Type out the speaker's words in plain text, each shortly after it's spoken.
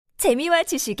재미와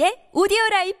지식의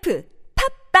오디오라이프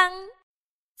팝빵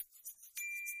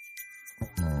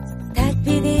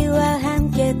닭PD와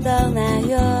함께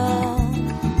떠나요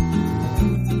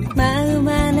마음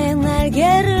안에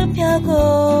날개를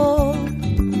펴고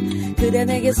그대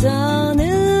내게서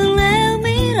눈을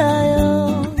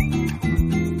밀어요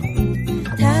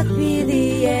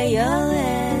닭PD의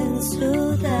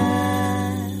여행수다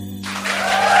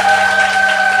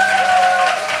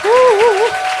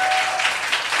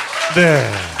네.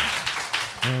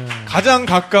 가장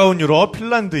가까운 유럽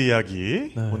핀란드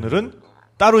이야기. 네. 오늘은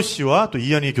따루 씨와 또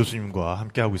이현희 교수님과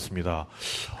함께하고 있습니다.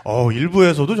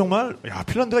 일부에서도 정말,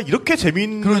 핀란드가 이렇게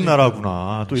재미있는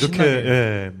나라구나. 또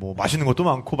이렇게, 뭐, 맛있는 것도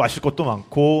많고, 마실 것도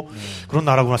많고, 그런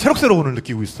나라구나. 새록새록 오늘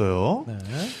느끼고 있어요. 네.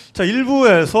 자,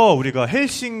 일부에서 우리가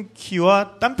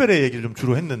헬싱키와 땀페레 얘기를 좀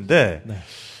주로 했는데, 네.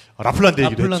 라플란드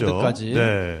얘기도 했죠. 라플란드까지.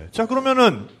 네. 자,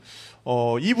 그러면은,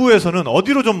 2부에서는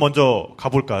어디로 좀 먼저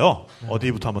가볼까요?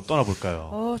 어디부터 한번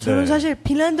떠나볼까요? 저는 사실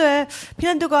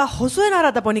핀란드가 호수의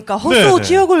나라다 보니까 호수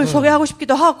지역을 소개하고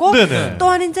싶기도 하고,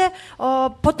 또한 이제,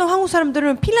 보통 한국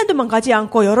사람들은 핀란드만 가지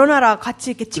않고 여러 나라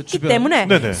같이 이렇게 찍기 때문에,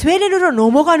 스웨덴으로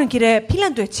넘어가는 길에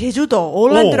핀란드의 제주도,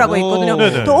 올란드라고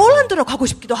있거든요. 또 올란드로 가고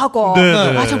싶기도 하고,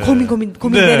 참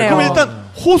고민되네요. 그럼 일단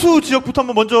호수 지역부터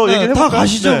한번 먼저 얘기해볼까요? 다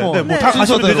가시죠. 다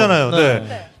가시면 되잖아요.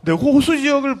 네, 호수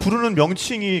지역을 부르는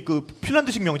명칭이 그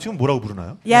핀란드식 명칭은 뭐라고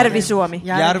부르나요? 야르비수오미.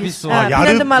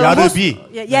 핀란드 말로 야르비.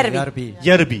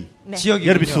 네. 지역이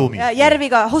야르비수오미.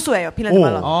 야르비가 호수예요, 핀란드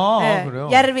말로. 그래요?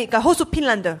 야르비가 호수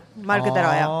핀란드 말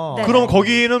그대로예요. 네. 그럼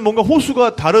거기는 뭔가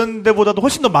호수가 다른 데보다도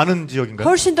훨씬 더 많은 지역인가요?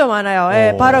 훨씬 더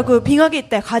많아요. 바로 그 빙하기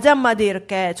때 가지 한마디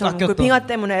이렇게 좀 그 빙하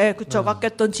때문에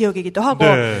깎였던 지역이기도 하고.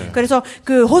 그래서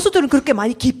그 호수들은 그렇게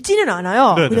많이 깊지는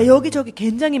않아요. 근데 여기저기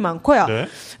굉장히 많고요.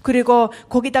 그리고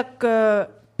거기다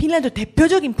핀란드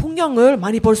대표적인 풍경을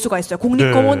많이 볼 수가 있어요.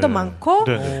 국립공원도 많고,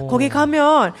 거기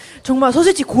가면 정말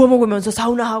소시지 구워 먹으면서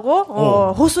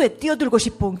사우나하고, 호수에 뛰어들고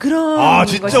싶은 그런.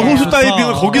 진짜 것이에요. 호수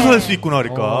다이빙을 거기서 할 수 있구나,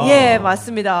 그러니까. 예,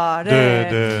 맞습니다.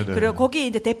 그리고 거기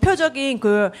이제 대표적인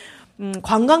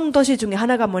관광 도시 중에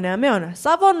하나가 뭐냐면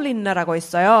사본린나라고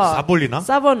있어요. 사볼리나?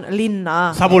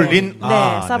 사본린나. 사볼린?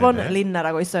 네,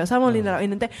 사본린나라고 있어요. 사본린나라고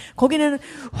있는데 거기는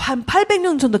한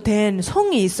 800년 정도 된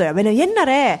성이 있어요. 왜냐면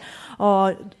옛날에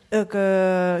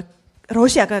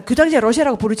러시아, 그 당시에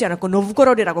러시아라고 부르지 않았고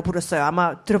노브고롤이라고 불렀어요.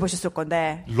 아마 들어보셨을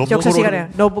건데. 역사 시간에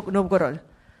노브고롤.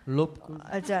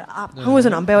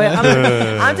 한국에서는 안 배워요.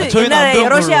 아무튼 옛날에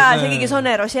러시아 생기기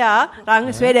전에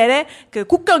러시아랑 스웨덴의 그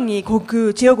국경이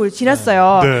그 지역을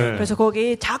지났어요. 그래서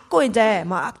거기 자꾸 이제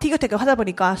막 티격태격 하다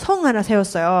보니까 성 하나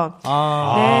세웠어요.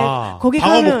 거기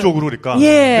방어 목적으로 그러니까.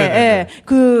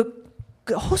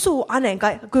 그 호수 안에,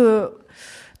 그러니까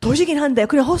도시긴 한데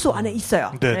그냥 호수 안에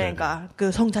있어요. 그러니까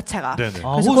그 성 자체가. 그래서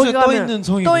호수에 떠 있는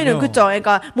성이군요. 떠 있는 그쵸.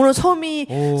 그러니까 물론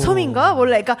섬인가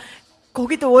원래 그러니까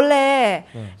거기도 원래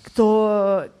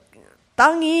또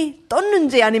땅이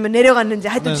떴는지 아니면 내려갔는지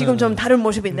하여튼 지금 좀 다른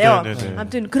모습인데요.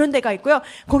 아무튼 그런 데가 있고요.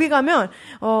 거기 가면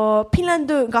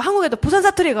핀란드 그러니까 한국에도 부산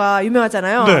사투리가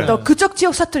유명하잖아요. 또 그쪽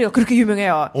지역 사투리가 그렇게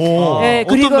유명해요.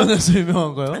 그리고 어떤 면에서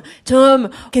유명한가요? 좀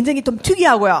굉장히 좀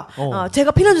특이하고요.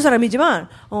 제가 핀란드 사람이지만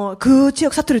그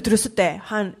지역 사투리 들었을 때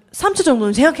한 3초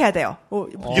정도는 생각해야 돼요.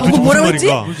 이게 뭐라고 했지?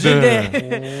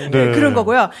 그런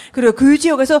거고요. 그리고 그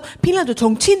지역에서 핀란드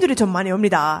정치인들이 좀 많이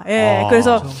옵니다.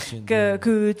 그래서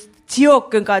그 지역,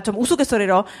 그러니까 좀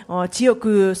우스갯소리로, 지역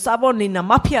사본리나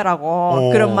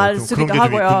마피아라고 그런 말 쓰기도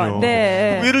하고요.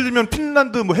 예를 들면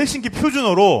핀란드 헬싱키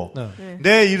표준어로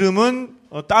내 이름은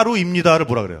따루입니다를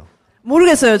뭐라 그래요?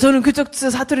 모르겠어요. 저는 그쪽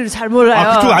사투리를 잘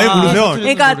몰라요. 그쪽 아예 모르세요?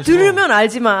 그러니까 들으면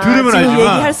알지만 지금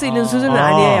얘기할 수 있는 수준은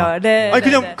아니에요.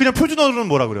 그냥 표준어로는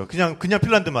뭐라 그래요? 그냥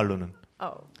핀란드 말로는.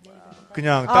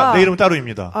 그냥 내 이름은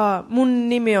따루입니다.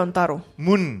 문님이 언따루.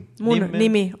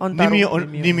 님이 언따루.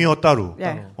 님이 언따루.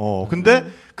 근데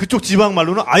그쪽 지방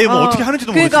말로는 아예 어떻게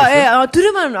하는지도 모르겠어요. 그러니까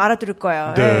들으면 알아들을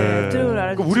거예요. 들으면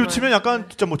알아들을. 우리로 치면 약간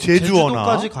진짜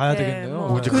제주어나 제주도까지 가야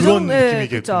되겠네요. 이제 그런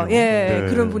느낌이겠군요.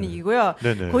 그런 분위기고요.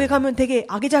 거기 가면 되게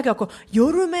아기자기하고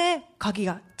여름에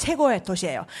가기가 최고의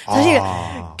도시예요. 사실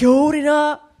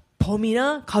겨울이나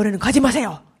봄이나 가을에는 가지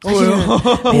마세요.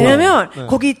 왜냐면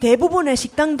거기 대부분의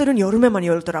식당들은 여름에만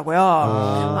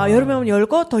열더라고요. 여름에만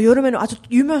열고 또 여름에는 아주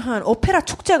유명한 오페라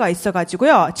축제가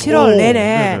있어가지고요. 7월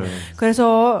내내.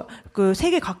 그래서 그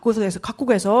세계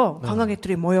각국에서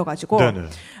관광객들이 모여가지고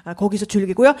거기서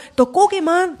즐기고요. 또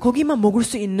거기만 먹을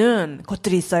수 있는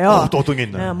것들이 있어요. 또 어떤 게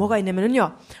있나요? 뭐가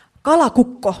있냐면은요.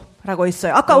 까라국거라고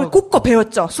있어요. 아까 우리 국거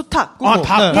배웠죠. 수탉.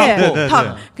 닭.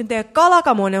 닭. 근데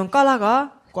까라가 뭐냐면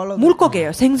까라가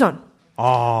물고기예요. 생선.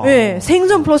 아. 네,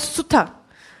 생선 플러스 수탉.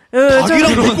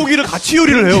 닭이랑 물고기를 같이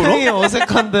요리를 해요, 그럼? 굉장히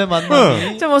어색한데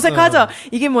만남이. 좀 어색하죠.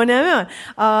 이게 뭐냐면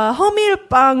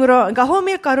그러니까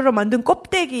허밀가루로 만든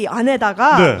껍데기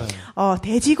안에다가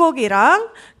돼지고기랑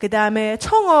그 다음에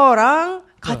청어랑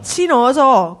같이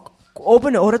넣어서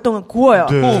오븐에 오랫동안 구워요.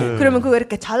 네. 그러면 그거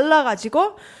이렇게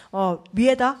잘라가지고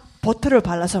위에다 버터를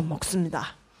발라서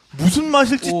먹습니다. 무슨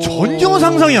맛일지 전혀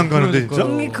상상이 안 가는데, 진짜?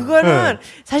 그거는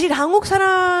사실 한국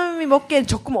사람이 먹기엔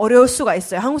조금 어려울 수가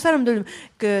있어요. 한국 사람들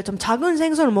좀 작은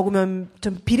생선을 먹으면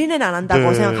좀 비린내는 안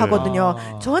난다고 생각하거든요.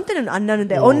 저한테는 안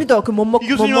나는데 언니도 못 이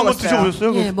교수님 한번 먹었어요.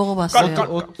 드셔보셨어요? 예, 먹어봤어요.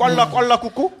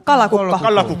 꽐라꾹꾹?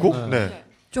 꽐라꾹꾹? 네.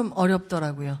 좀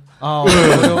어렵더라고요.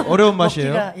 어려운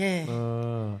맛이에요? 먹기가, 예.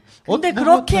 근데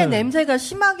그렇게 냄새가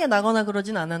심하게 나거나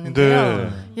그러진 않았는데요.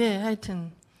 예,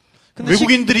 하여튼. 근데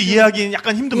외국인들이 이해하기는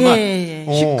약간 힘든 맛.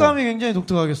 식감이 굉장히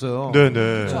독특하겠어요. 네네.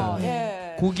 그렇죠.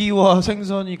 고기와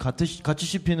생선이 같이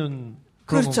씹히는.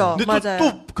 그렇죠. 근데 맞아요.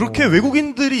 또 그렇게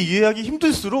외국인들이 이해하기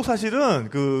힘들수록 사실은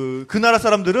그 나라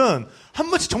사람들은 한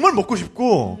번씩 정말 먹고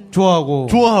싶고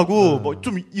좋아하고 뭐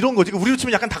좀 이런 거지. 우리로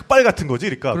치면 약간 닭발 같은 거지.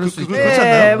 그러니까 그렇지 네,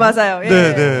 않나요? 맞아요.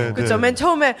 네. 그렇죠. 맨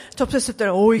처음에 접했을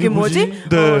때는 이게 뭐지?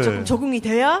 조금 적응이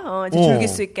돼야 이제 즐길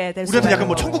수 있게 될 수 있어요. 우리한테 약간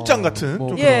뭐 청국장 같은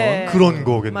좀 예. 그런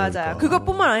거겠네요. 맞아요. 그러니까.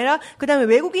 그것뿐만 아니라 그다음에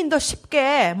외국인도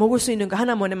쉽게 먹을 수 있는 거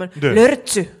하나 뭐냐면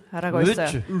르르츠라고 있어요.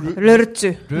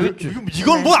 르르츠.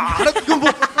 이건 뭐 알아? 이건 뭐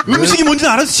음식이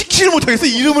뭔지는 알아서 시키지를 못하겠어.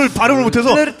 이름을 발음을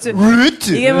못해서. 르르츠.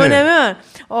 이게 뭐냐면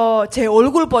제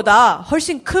얼굴보다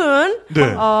훨씬 큰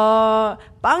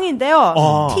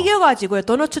빵인데요. 튀겨가지고요.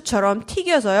 도너츠처럼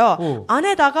튀겨서요.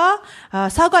 안에다가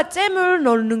사과잼을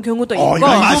넣는 경우도 있고. 이거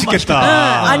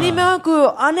맛있겠다. 아니면 그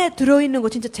안에 들어있는 거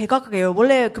진짜 제각각이에요.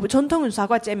 원래 그 전통은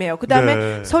사과잼이에요. 그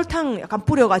다음에 설탕 약간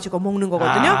뿌려가지고 먹는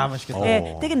거거든요. 맛있겠다.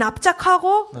 네, 되게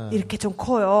납작하고 이렇게 좀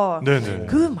커요. 네네.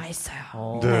 그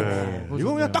맛있어요. 네.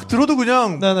 이거 그냥 딱 들어도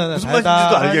그냥 무슨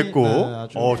맛인지도 알겠고.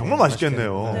 정말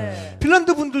맛있겠네요. 네.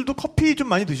 핀란드 분들도 커피 좀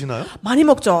많이 드시나요? 많이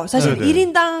먹죠. 사실 네네.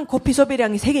 1인당 커피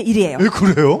소비량이 세계 1위예요.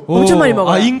 그래요? 엄청 많이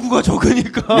먹어요. 인구가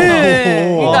적으니까.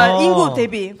 네. 그러니까 인구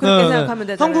대비 그렇게 생각하면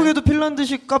되잖아요. 한국에도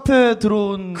핀란드식 카페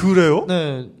들어온 그래요?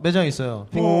 네, 매장 있어요.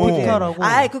 핑카라고.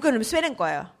 그거는 스웨덴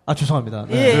거예요. 죄송합니다.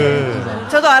 네. 예.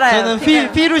 저도 알아요.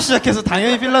 저는 피로 시작해서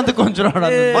당연히 핀란드 건 줄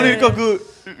알았는데. 아니 그러니까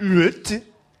르츠.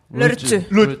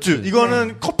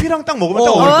 이거는 커피랑 딱 먹으면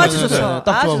딱 어울릴 것 아주 좋죠. 같아요.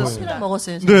 딱 아주 좋아 좋습니다.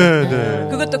 먹었어요. 네.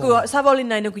 그것도 그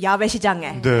사벌리나 있는 그 야외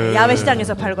시장에 네. 야외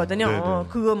시장에서 팔거든요. 네.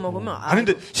 그거 먹으면 아니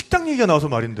근데 식당 얘기가 나와서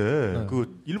말인데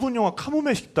그 일본 영화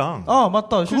카모메 식당.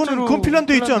 맞다. 그건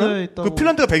핀란드에 있지 않아요? 그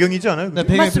핀란드가 배경이지 않아요? 네,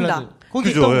 배경이 맞습니다. 핀란드.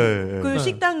 거기 그죠? 있던 그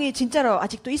식당이 진짜로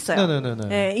아직도 있어요. 네네네.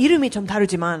 네, 이름이 좀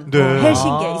다르지만 네.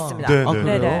 헬싱키에 있습니다. 네.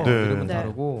 그래요? 네. 이름은 네.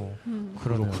 다르고.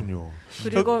 그렇군요.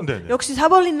 그리고 네네. 역시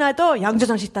사벌리나도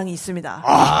양조장 식당이 있습니다.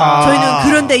 저희는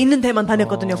그런 데 있는 데만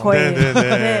다녔거든요, 거의.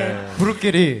 네네네.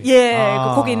 부르끼리.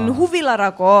 거기는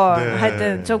후빌라라고 네.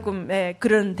 하여튼 조금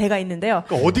그런 데가 있는데요.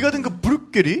 그러니까 어디 가든 그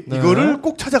브룩게리 이거를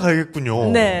꼭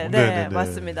찾아가야겠군요. 네,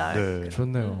 맞습니다. 네.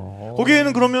 좋네요.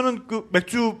 거기에는 그러면은 그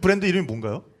맥주 브랜드 이름이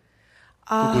뭔가요?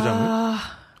 그 고장은?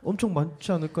 엄청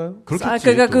많지 않을까요? 그렇겠지.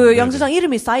 그러니까 또. 그 네네. 양조장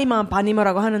이름이 사이만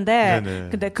바니머라고 하는데, 네네.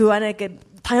 근데 그 안에 이렇게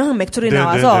다양한 맥주들이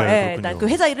네네네, 나와서, 그렇군요. 일단 그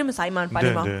회사 이름은 사이만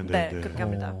바니머. 네네네. 네, 그렇게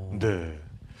합니다. 네.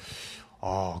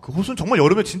 그 호수는 정말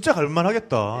여름에 진짜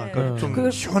갈만하겠다. 그러니까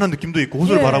좀 시원한 느낌도 있고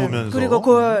호수를 바라보면서. 그리고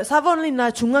그 사벌리나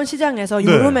중앙시장에서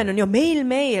여름에는요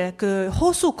매일매일 그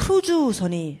호수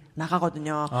크루즈선이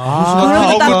나가거든요.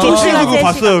 그런 거 저 친구 그거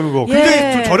봤어요. 그거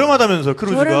굉장히 좀 저렴하다면서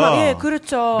크루즈가.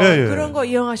 그렇죠. 예. 그런 거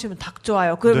이용하시면 딱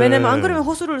좋아요. 왜냐면 안 그러면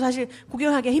호수를 사실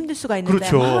구경하기 힘들 수가 있는데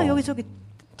그렇죠. 여기저기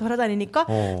돌아다니니까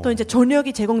또 이제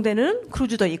저녁이 제공되는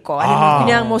크루즈도 있고 아니면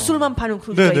그냥 뭐 술만 파는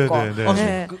크루즈도 있고.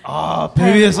 네.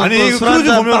 배 위에서 아니 그 술 크루즈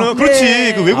한잔 보면은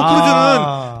그렇지. 그 외국 아.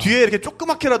 크루즈는 뒤에 이렇게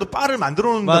조그맣게라도 바를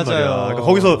만들어 놓는단 맞아요. 말이야. 그러니까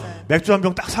거기서 맥주 한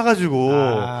병 딱 사가지고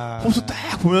호수 딱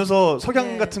보면서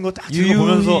석양 같은 거 딱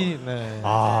보면서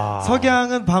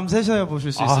석양은 밤 새셔야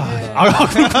보실 수 있습니다.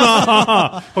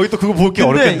 그렇구나. 거기 또 그거 보기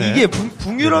어렵겠네. 근데 이게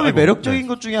북유럽의 매력적인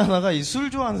것 중에 하나가 이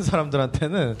술 좋아하는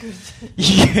사람들한테는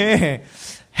이게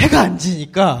해가 안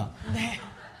지니까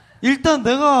일단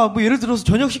내가 뭐 예를 들어서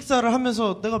저녁 식사를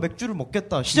하면서 내가 맥주를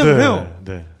먹겠다 시작을 해요.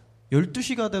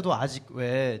 12시가 돼도 아직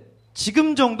왜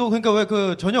지금 정도 그러니까 왜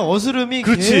그 저녁 어스름이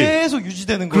계속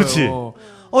유지되는 거예요.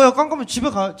 야 깜깜해 집에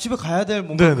가야 될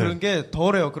뭔가 그런 게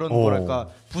덜해요. 그런 뭐랄까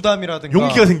부담이라든가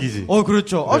용기가 생기지.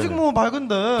 그렇죠. 아직 뭐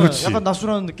밝은데 약간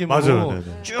낮술하는 느낌으로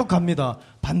쭉 갑니다.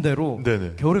 반대로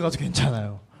겨울에 가도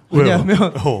괜찮아요.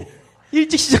 왜냐하면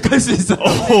일찍 시작할 수 있어요.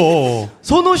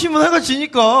 손 오시면 해가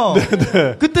지니까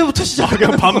네네. 그때부터 시작.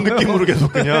 그냥 밤 느낌으로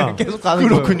계속 그냥 계속 가는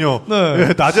그렇군요. 거예요.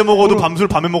 네. 낮에 먹어도 밤술,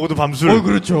 밤에 먹어도 밤술.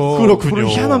 그렇죠. 그렇군요.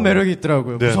 희한한 매력이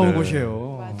있더라고요. 네네. 무서운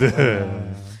곳이에요. 네.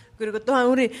 그리고 또한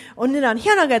우리 언니랑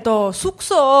희한하게도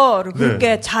숙소를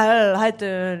그렇게 잘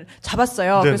하여튼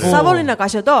잡았어요. 네네. 그래서 사볼리나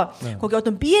가셔도 거기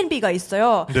어떤 B&B가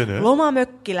있어요. 네네. 로마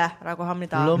맥길라라고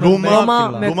합니다. 로마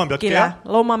몇 개야?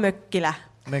 로마 맥길라.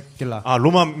 맥길라. 아,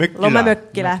 로마 맥길라. 로마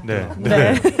맥길라. 네.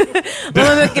 네.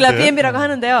 로마 맥길라 B&B라고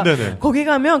하는데요. 네네. 거기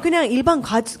가면 그냥 일반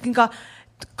그러니까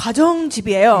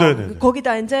가정집이에요. 네네.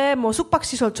 거기다 이제 뭐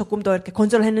숙박시설 조금 더 이렇게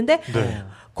건설을 했는데 네.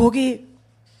 거기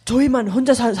저희만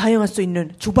혼자 사용할 수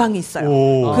있는 주방이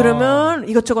있어요. 그러면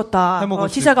이것저것 다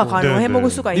시사가 가능해 먹을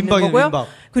수가 있는 거고요. 민박.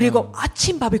 그리고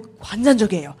아침밥이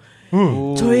환상적이에요.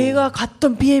 저희가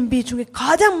갔던 B&B 중에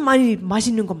가장 많이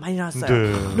맛있는 건 많이 나왔어요.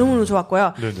 네. 너무너무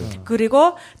좋았고요. 네네.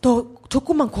 그리고 더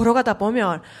조금만 걸어가다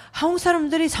보면 한국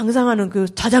사람들이 상상하는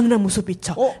그 자작나무 숲이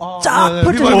쫙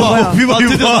펼쳐져 있는 거예요.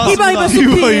 비바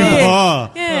숲이.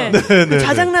 예. 그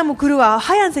자작나무 그루가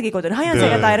하얀색이거든요.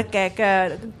 하얀색에 다 이렇게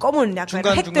그 검은 약간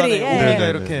핵들이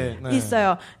이렇게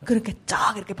있어요. 그렇게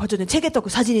쫙 이렇게 퍼져있는 책에 또 그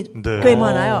사진이 꽤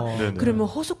많아요. 그러면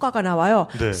호숫가가 나와요.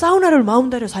 사우나를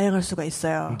마음대로 사용할 수가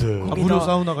있어요. 무료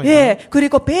사우나가 있나요?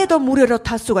 그리고 배도 무료로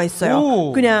탈 수가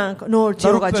있어요. 그냥 노을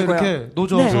지어가지고요. 이렇게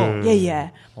노져서.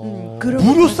 네.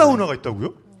 무료 사우나가 있다고요?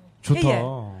 좋다.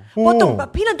 보통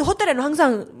핀란드 호텔에는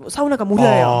항상 사우나가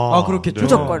무료예요. 그렇겠죠.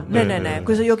 무조건. 네네네.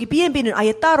 그래서 여기 B&B는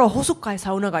아예 따로 호숫가에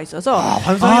사우나가 있어서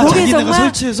자기네가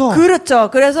설치해서.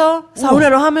 그렇죠. 그래서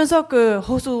사우나로 하면서 그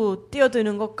호수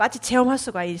뛰어드는 것까지 체험할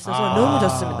수가 있어서 너무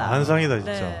좋습니다. 환상이다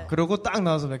진짜. 네. 그러고 딱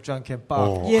나와서 맥주 한 캔 빡.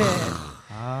 예.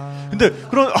 근데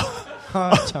그런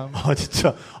참.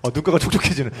 진짜 눈가가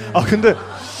촉촉해지네. 근데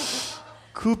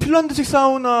그 핀란드식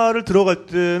사우나를 들어갈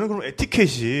때는 그럼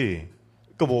에티켓이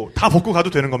그러니까 뭐 다 벗고 가도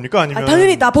되는 겁니까? 아니면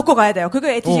당연히 다 벗고 가야 돼요. 그거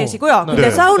에티켓이고요.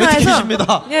 근데 사우나에서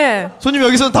에티켓입니다. 예. 손님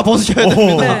여기서는 다 벗으셔야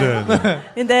됩니다. 네.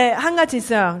 근데 한 가지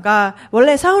있어요. 그러니까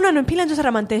원래 사우나는 핀란드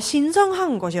사람한테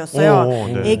신성한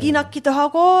것이었어요. 애기 낳기도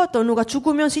하고 또 누가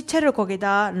죽으면 시체를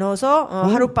거기다 넣어서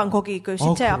하룻밤 거기 그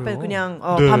시체 앞에 그냥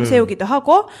밤새우기도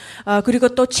하고 그리고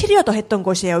또 치료도 했던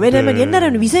곳이에요. 왜냐면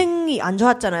옛날에는 위생이 안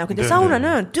좋았잖아요. 근데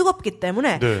사우나는 뜨겁기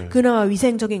때문에 그나마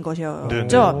위생적인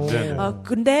것이었죠.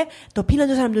 근데 또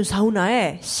핀란드 사람들은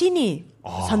사우나에 신이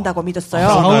산다고 믿었어요.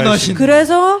 사우나 신.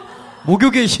 그래서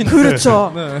목욕의 신.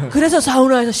 그렇죠. 그래서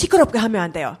사우나에서 시끄럽게 하면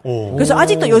안 돼요. 그래서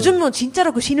아직도 요즘은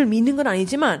진짜로 그 신을 믿는 건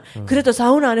아니지만 그래도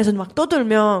사우나 안에서 막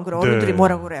떠들면 그 어른들이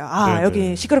뭐라고 그래요.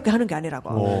 여기 시끄럽게 하는 게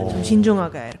아니라고. 좀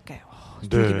신중하게 이렇게.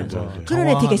 그런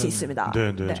에티켓이 있습니다.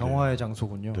 네. 정화의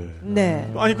장소군요.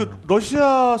 네. 아니 그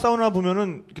러시아 사우나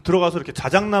보면은 이렇게 들어가서 이렇게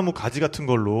자작나무 가지 같은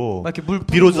걸로 이렇게 물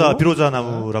비로자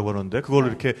나무라고 하는데 그걸로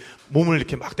이렇게 몸을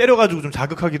이렇게 막 때려가지고 좀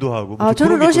자극하기도 하고.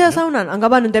 저는 러시아 사우나는 안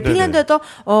가봤는데 핀란드에도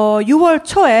 6월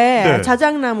초에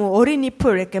자작나무 어린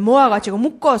잎을 이렇게 모아가지고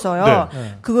묶어서요.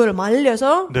 그거를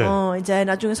말려서 이제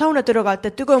나중에 사우나 들어갈 때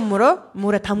뜨거운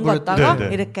물에 담갔다가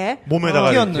이렇게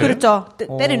몸에다가 그렇죠.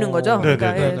 때리는 거죠.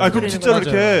 그러니까 그럼 진짜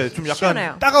이렇게 좀 약간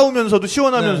시원해요. 따가우면서도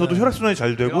시원하면서도 혈액순환이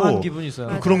잘 되고 묘한 기분이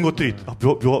있어요. 그런 것들이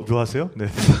묘하세요? 네.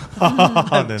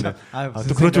 네네.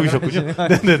 또 그런 쪽이셨군요.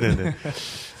 네네네.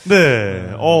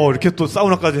 네. 이렇게 또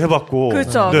사우나까지 해봤고.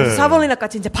 그렇죠.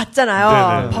 사볼리나까지 이제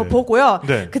봤잖아요. 보고요.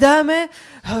 그 다음에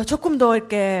조금 더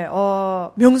이렇게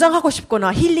명상하고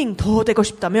싶거나 힐링 더 되고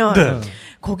싶다면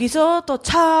거기서 또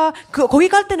거기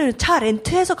갈 때는 차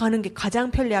렌트해서 가는 게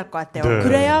가장 편리할 것 같아요.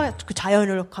 그래야 그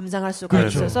자연을 감상할 수가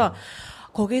있어서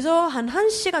거기서 한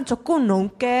 1시간 조금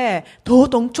넘게 더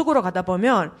동쪽으로 가다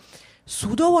보면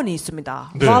수도원이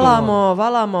있습니다. 발라모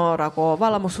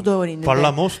수도원이 있는데.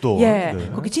 발라모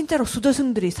수도원. 거기 진짜로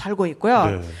수도승들이 살고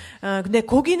있고요. 근데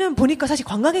거기는 보니까 사실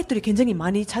관광객들이 굉장히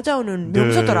많이 찾아오는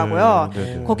명소더라고요.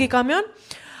 거기 가면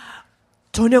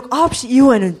저녁 9시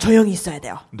이후에는 조용히 있어야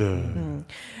돼요.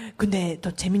 근데 더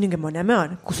재밌는 게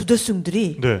뭐냐면 그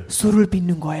수도승들이 술을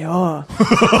빚는 거예요.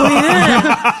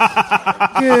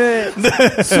 거기는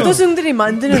수도승들이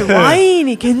만드는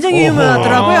와인이 굉장히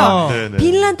유명하더라고요.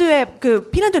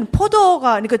 핀란드는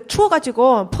포도가 그러니까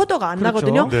추워가지고 포도가 안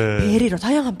나거든요. 베리로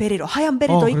다양한 베리로 하얀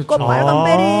베리도 있고 빨간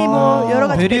베리 뭐 여러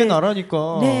가지 베리의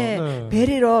나라니까.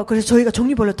 베리로 그래서 저희가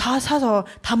종류별로 다 사서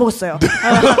다 먹었어요.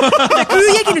 근데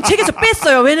그 얘기는 책에서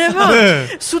뺐어요. 왜냐면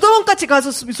수도원까지 가서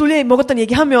술래 먹었던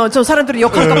얘기하면 저 사람들이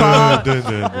욕할까봐.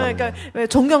 그러니까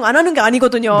존경 안 하는 게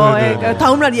아니거든요. 그러니까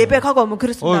다음날 예배하고 뭐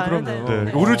그렇습니다.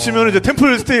 우리를 치면 이제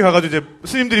템플 스테이 가가지고 이제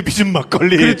스님들이 빚은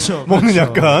막걸리 먹는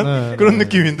약간 그런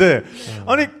느낌인데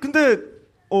아니 근데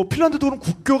핀란드도 그럼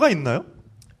국교가 있나요?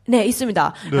 네,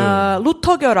 있습니다. 네.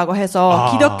 루터교라고 해서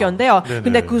기독교인데요. 네네.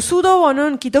 근데 그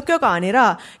수도원은 기독교가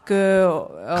아니라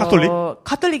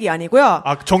카톨릭이 아니고요.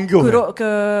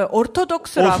 정교회.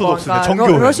 오르토독스라고 그러니까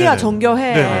러시아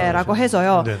정교회라고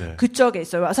해서요. 네네. 그쪽에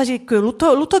있어요. 사실 그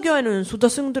루터교회는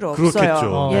수도승들 없어요.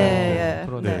 그렇겠죠. 예.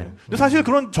 네. 근데 사실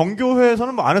그런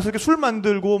정교회에서는 뭐 안에서 이렇게 술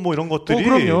만들고 뭐 이런 것들이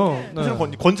그럼요.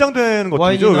 사실 권장되는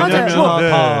것들이죠.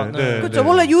 왜냐하면 그렇죠.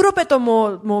 원래 유럽에도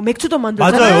뭐 맥주도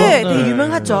만들잖아요. 되게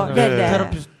유명하죠.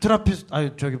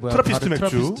 트라피스트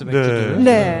맥주.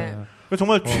 네.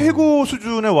 정말 최고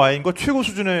수준의 와인과 최고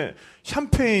수준의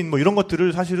샴페인 뭐 이런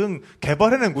것들을 사실은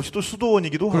개발해낸 곳이 또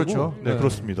수도원이기도 그렇죠. 하고. 네,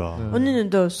 그렇습니다. 언니는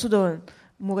또 수도원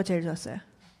뭐가 제일 좋았어요?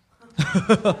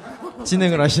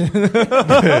 진행을 하시는.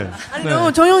 네. 아니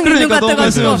너무 조용히 있는 것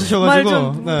같아가지고 말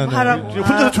좀 하라고.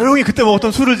 혼자서 조용히 그때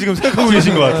먹었던 술을 지금 생각하고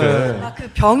계신 것 같아요. 그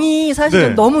병이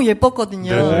사실은 너무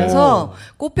예뻤거든요. 그래서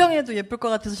꽃병에도 예쁠 것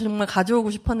같아서 정말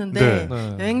가져오고 싶었는데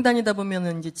여행 다니다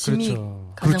보면은 이제 짐이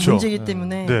가장 문제이기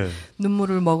때문에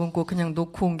눈물을 머금고 그냥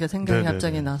놓고 온 게 생각이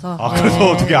갑자기 나서.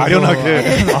 그래서 되게 아련하게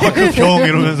그 병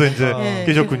이러면서 이제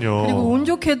계셨군요. 그리고 운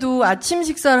좋게도 아침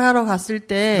식사를 하러 갔을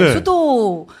때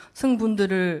수도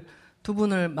승분들을 두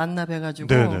분을 만나 뵈가지고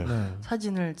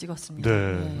사진을 찍었습니다.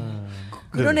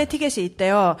 그런 에티켓이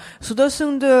있대요.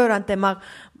 수도승들한테 막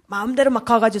마음대로 막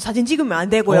가가지고 사진 찍으면 안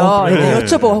되고요.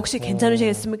 여쭤보고 혹시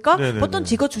괜찮으시겠습니까? 보통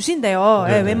찍어주신대요.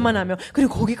 웬만하면.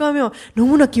 그리고 거기 가면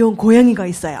너무나 귀여운 고양이가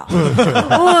있어요.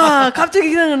 우와,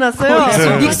 갑자기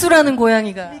생각났어요. 닉수라는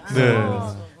고양이가.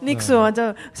 닉수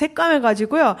완전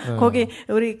새까매가지고요. 거기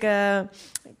우리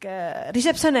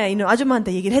리셉션에 있는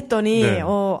아줌마한테 얘기를 했더니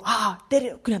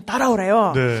그냥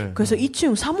따라오래요. 그래서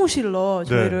 2층 사무실로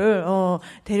저희를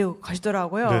데리고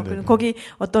가시더라고요. 거기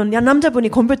어떤 남자분이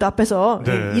컴퓨터 앞에서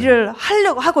일을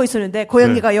하려고 하고 있었는데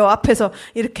고양이가 요 앞에서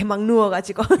이렇게 막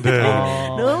누워가지고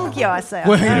너무 귀여웠어요.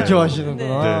 고양이를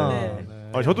좋아하시는구나.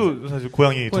 저도 사실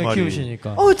고양이 두 마리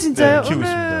키우시니까. 진짜요? 키우고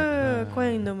있습니다.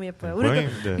 고양이 너무 예뻐요. 우리가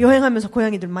여행하면서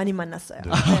고양이들 많이 만났어요.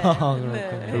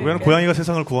 결국에는 고양이가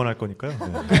세상을 구원할 거니까요.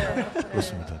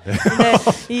 그렇습니다.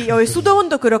 여기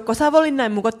수도원도 그렇고 사벌린나에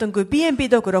묵었던 그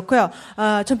B&B도 그렇고요.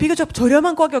 전 비교적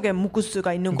저렴한 가격에 묵을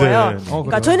수가 있는 거예요.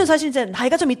 그러니까 저희는 사실 이제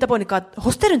나이가 좀 있다 보니까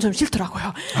호스텔은 좀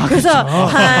싫더라고요. 그래서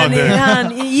한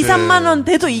 2, 3만 원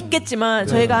돼도 있겠지만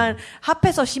저희가 한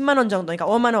합해서 10만 원 정도, 그러니까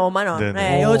 5만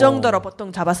원, 요 정도로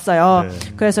보통 잡았어요.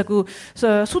 그래서 그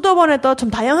수도원에도 좀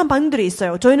다양한 방들이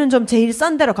있어요. 저희는 좀 제일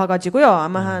싼 데로 가가지고요.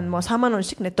 아마 한 4만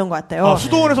원씩 냈던 것 같아요.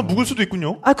 수도원에서 묵을 수도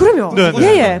있군요. 그럼요.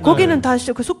 거기는 다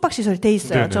그 숙박시설이 돼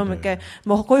있어요. 좀 이렇게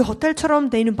거의 호텔처럼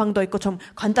돼 있는 방도 있고 좀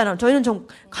간단한, 저희는 좀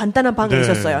간단한 방에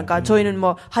있었어요. 그러니까 저희는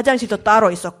화장실도 따로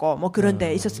있었고 그런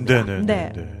데 있었습니다.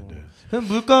 그럼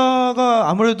물가가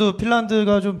아무래도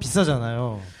핀란드가 좀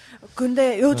비싸잖아요.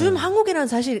 근데 요즘 한국이랑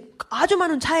사실 아주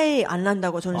많은 차이 안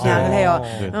난다고 저는 생각을 해요.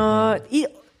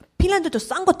 핀란드도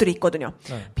싼 것들이 있거든요.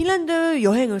 핀란드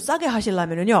여행을 싸게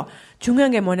하시려면은요, 중요한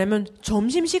게 뭐냐면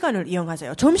점심시간을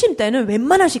이용하세요. 점심 때는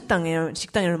웬만한 식당에는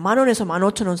 10,000원에서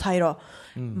 15,000원 사이로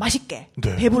맛있게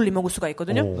배불리 먹을 수가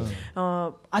있거든요.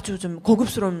 아주 좀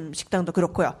고급스러운 식당도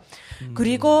그렇고요.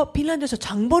 그리고 핀란드에서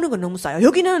장 보는 건 너무 싸요.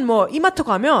 여기는 이마트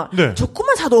가면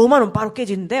조금만 사도 5만 원 바로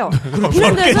깨지는데요.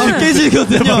 핀란드에서는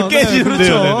깨지거든요.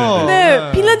 깨지는데요.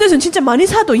 근데 핀란드에서는 진짜 많이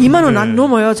사도 2만 원 안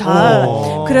넘어요. 잘.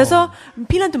 그래서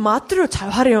핀란드 마트를 잘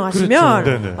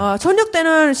활용하시면 저녁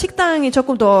때는 식당이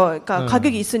조금 더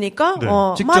가격이 있으니까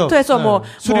마트에서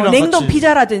냉동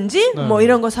피자라든지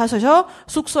이런 거 사셔서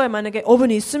숙소에 만약에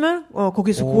오븐이 있으면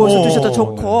거기서 구워서 드셔도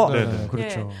좋고.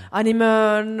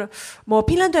 아니면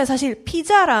핀란드에 사실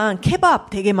피자랑 케밥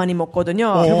되게 많이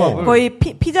먹거든요. 거의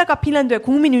피자가 핀란드의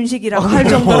국민 음식이라고 할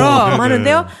정도로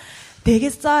많은데요.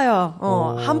 되게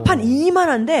싸요. 한 판 2만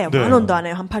원인데 10,000원도 안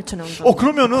해요. 한 8,000원.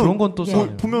 그러면은 그런 건 또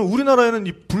보면 우리나라에는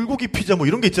이 불고기 피자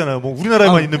이런 게 있잖아요.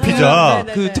 우리나라에만 있는 피자.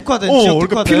 그 특화된 지역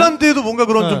그러니까 핀란드에도 뭔가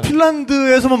그런 좀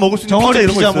핀란드에서만 먹을 수 있는 피자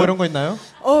이런 거 있어요? 이런 거 있나요?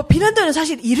 핀란드는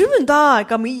사실 이름은 다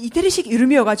그러니까 이태리식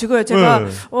이름이어가지고요. 제가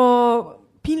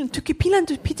특히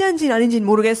핀란드 피자인지는 아닌지는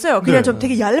모르겠어요. 그냥 좀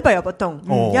되게 얇아요, 보통.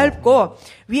 얇고,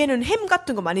 위에는 햄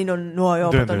같은 거 많이 넣어요.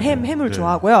 보통 햄을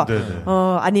좋아하고요.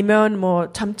 아니면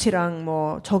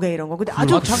참치랑 조개 이런 거. 근데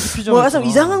아주, 와서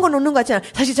이상한 거 넣는 것 같지 않아요.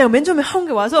 사실 제가 맨 처음에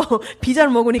한국에 와서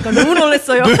피자를 먹으니까 너무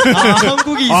놀랐어요.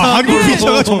 한국이 이상한 한국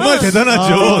피자가 정말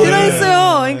대단하죠.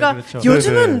 들어있어요. 그러니까 그렇죠.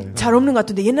 요즘은 잘 없는 것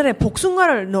같은데 옛날에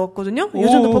복숭아를 넣었거든요.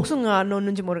 요즘도 복숭아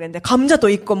넣었는지 모르겠는데 감자도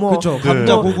있고 뭐 그렇죠.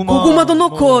 감자, 고구마도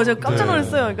넣고 저 깜짝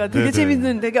놀랐어요. 그러니까 되게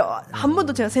재밌는 되게 한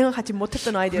번도 제가 생각하지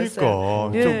못했던 아이디어였어요.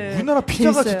 그러니까 우리나라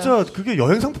피자가 재밌어요. 진짜 그게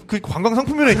여행 상품, 그 관광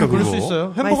상품이라니까. 그럴 수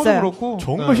있어요. 햄버거도 그렇고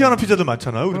정말 희한한 피자들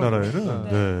많잖아요, 우리나라에는.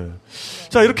 네.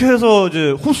 자, 이렇게 해서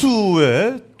이제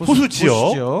호수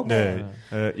지역. 네.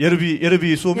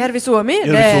 예르비 수오미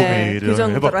네, 그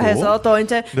정도로 해서 또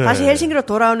이제 다시 헬싱키로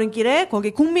돌아오는 길에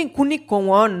거기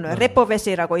국립공원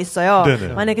레포베스라고 있어요.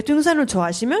 만약에 등산을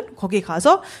좋아하시면 거기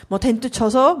가서 뭐 텐트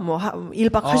쳐서 뭐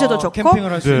 1박 하셔도 좋고,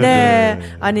 캠핑을 할 수 있는.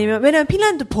 아니면 왜냐면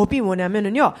핀란드 법이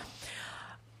뭐냐면은요.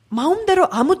 마음대로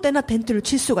아무 때나 텐트를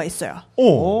칠 수가 있어요.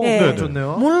 네,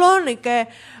 좋네요. 물론 이렇게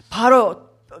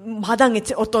바로 마당에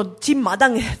어떤 집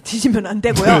마당에 지시면 안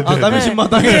되고요. 남의 집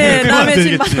마당에. 네, 남의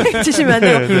집 마당에 지시면 안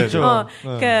되고. 그렇죠.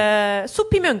 그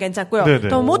숲이면 괜찮고요.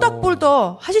 또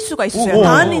모닥불도 하실 수가 있어요.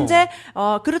 단 이제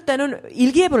그럴 때는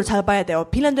일기예보를 잘 봐야 돼요.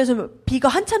 핀란드에서 비가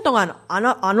한참 동안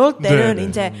안 올 때는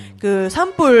이제 그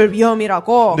산불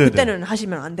위험이라고 그때는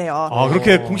하시면 안 돼요.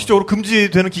 그렇게 공식적으로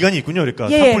금지되는 기간이 있군요. 그러니까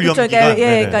산불 위험 기간.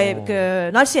 그러니까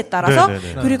그 날씨에 따라서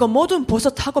그리고 모든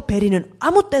버섯하고 베리는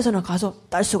아무 때서나 가서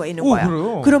딸 수가 있는 거예요.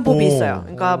 그래요? 그런 법이 있어요.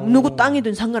 그러니까 누구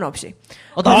땅이든 상관없이.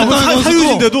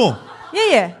 사유지인데도?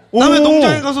 예. 남의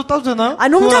농장에 가서 따도 되나요?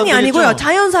 농장이 아니고요.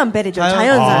 자연산 베리죠.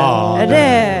 자연산.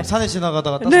 네. 산에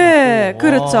지나가다가 따서 네,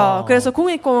 그렇죠. 그래서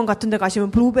국립공원 같은 데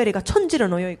가시면 블루베리가 천지로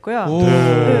놓여 있고요.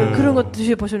 그런 것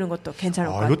드셔보시는 것도 괜찮을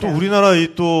것 같아요. 이것도 우리나라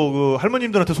그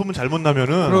할머님들한테 소문 잘못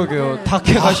나면은. 그러게요. 다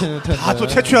캐가시는 텐데. 다 또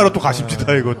채취하러 또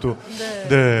가십니다, 이것도.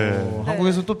 네.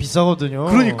 한국에서 또 비싸거든요.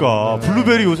 그러니까.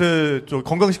 블루베리 요새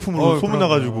건강식품으로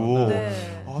소문나가지고.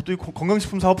 또 이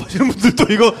건강식품 사업하시는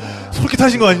분들도 이거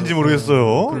솔깃하신 거 아닌지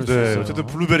모르겠어요. 네. 어쨌든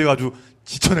블루베리가 아주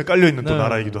지천에 깔려있는 또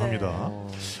나라이기도 합니다.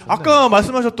 아까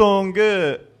말씀하셨던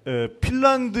게,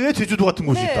 핀란드의 제주도 같은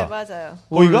곳이 있다. 네, 맞아요.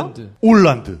 거기가?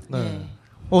 올란드. 네.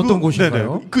 어떤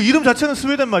곳인가요? 그 이름 자체는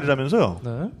스웨덴 말이라면서요?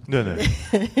 네네.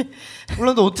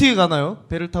 올란드 어떻게 가나요?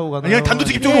 배를 타고 가나요? 그냥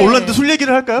단도직입적으로 올란드 술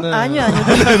얘기를 할까요? 아니요.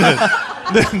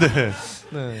 네네.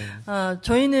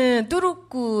 저희는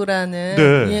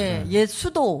뚜루꾸라는 옛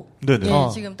수도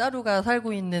지금 따루가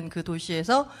살고 있는 그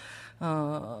도시에서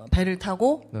배를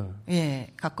타고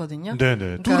갔거든요.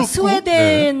 그러니까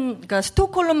스웨덴, 그러니까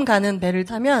스톡홀름 가는 배를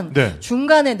타면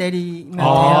중간에 내리면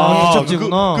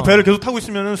돼요. 그 배를 계속 타고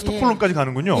있으면 스톡홀름까지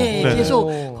가는군요.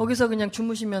 계속 거기서 그냥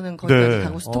주무시면은 거기까지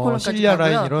가고 스톡홀름까지 실리아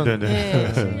가고요. 라인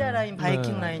이런. 실리아 라인,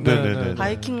 바이킹 라인.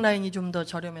 바이킹 라인이 좀 더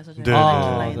저렴해서 저희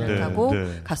바이킹 라인을 타고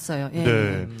갔어요.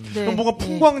 그럼 뭔가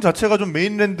풍광 자체가 좀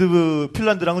메인랜드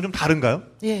핀란드랑은 좀 다른가요?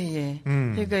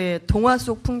 되게 동화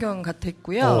속 풍경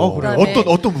같았고요. 그래요?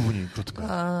 어떤 부분이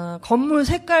그렇던가요? 건물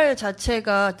색깔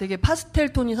자체가 되게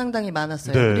파스텔 톤이 상당히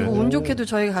많았어요. 그리고 운 좋게도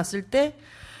저희가 갔을 때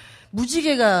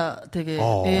무지개가 되게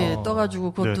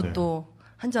떠가지고 그것도 또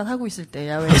한잔 하고 있을 때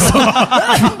야외에서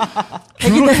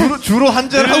주로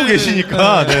한잔 하고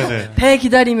계시니까 배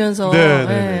기다리면서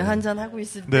한잔 하고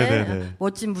있을 때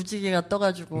멋진 무지개가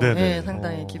떠가지고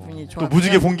상당히 기분이 좋았고요. 또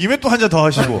무지개 본 김에 또 한잔 더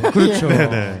하시고 그렇죠.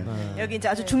 여기 이제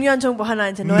아주 중요한 정보 하나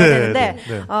이제 넣어야 되는데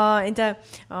이제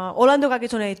올란도 가기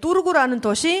전에 뚜르구라는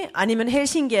도시 아니면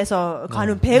헬싱키에서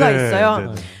가는 배가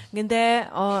있어요. 근데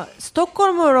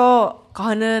스톡홀름으로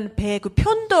가는 배 그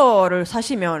편도를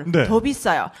사시면 더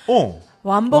비싸요.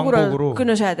 왕복으로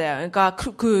끊으셔야 돼요. 그러니까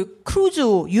그 크루즈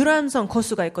유람선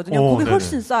코스가 있거든요. 거기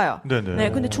훨씬 싸요.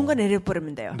 근데 중간에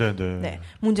내려버리면 돼요.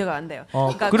 문제가 안 돼요.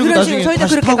 그러니까 그런 식으로 저희도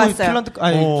그렇게 갔어요.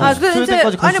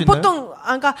 보통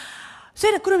그러니까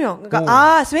스웨덴 그러면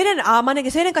스웨덴 만약에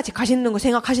스웨덴까지 가시는 거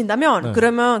생각하신다면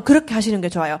그러면 그렇게 하시는 게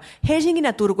좋아요.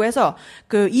 헬싱키나 뚜르구에서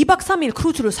그 2박 3일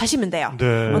크루즈를 사시면 돼요.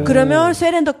 그러면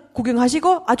스웨덴도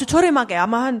구경하시고 아주 저렴하게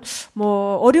아마 한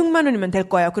 5, 6만 원이면 될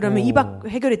거예요. 그러면 2박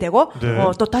해결이 되고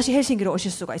또 다시 헬싱키로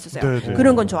오실 수가 있으세요.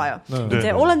 그런 건 좋아요.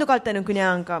 이제 올란드 갈 때는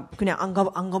그냥 안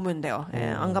가면 돼요.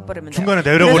 안 가버리면 돼요. 중간에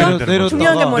내려버리면 되는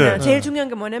중요한 게 뭐냐면 제일 중요한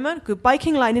게 뭐냐면 그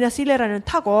바이킹 라인이나 실내 라인을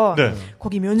타고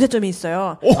거기 면세점이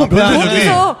있어요.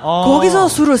 거기서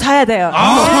술을 사야 돼요.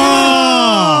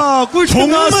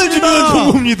 정말 중요한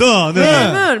정보입니다.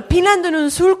 왜냐면 핀란드는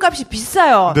술값이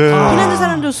비싸요. 핀란드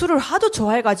사람들 술을 하도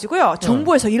좋아해가지고요.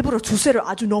 정부에서 일부러 주세를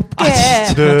아주 높게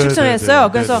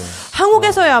측정했어요. 그래서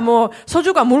한국에서야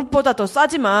소주가 물보다 더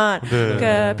싸지만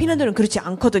핀란드는 그렇지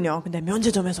않거든요. 근데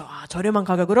면세점에서 저렴한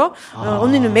가격으로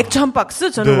언니는 맥주 한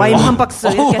박스, 저는 와인 한 박스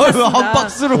이렇게 샀습니다. 한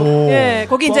박스로.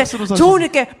 거기 이제 좋은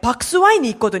이렇게 박스 와인이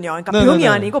있거든요. 그러니까 병이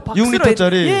아니고 박스로.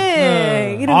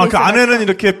 6리터짜리. 이런 그 안에는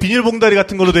이렇게 비닐봉다리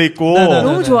같은 걸로 돼 있고.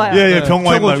 너무 좋아요. 예,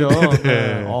 병와인 말고.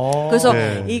 그래서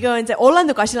이거 이제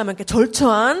올란도 가시려면 이렇게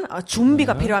절초한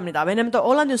준비가 필요합니다. 왜냐면 또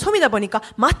올란도는 섬이다 보니까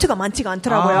마트가 많지가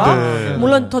않더라고요.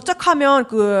 물론 도착하면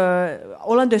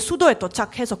올란도의 수도에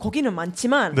도착해서 거기는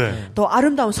많지만 더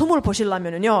아름다운 섬을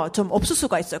보시려면은요 좀 없을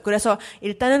수가 있어요. 그래서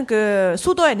일단은 그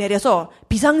수도에 내려서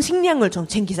비상식량을 좀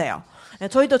챙기세요.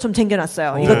 저희도 좀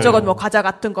챙겨놨어요. 이것저것 뭐 과자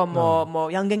같은 거,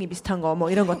 뭐 양갱이 비슷한 거, 뭐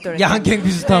이런 것들. 양갱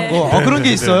비슷한 거. 그런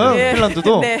게 있어요.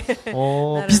 핀란드도. 네.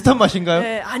 비슷한 맛인가요?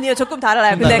 네, 아니요, 조금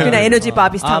달라요. 근데 그냥 에너지바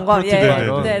비슷한 거.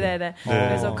 네.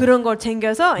 그래서 그런 걸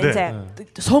챙겨서 이제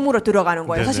섬으로 들어가는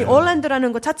거예요. 사실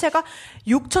올란드라는 것 자체가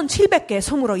 6,700개의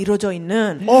섬으로 이루어져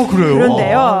있는 그래요?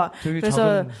 그런데요.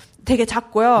 그래서 되게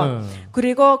작고요.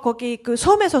 그리고 거기 그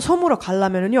섬에서 섬으로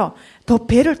가려면은요, 더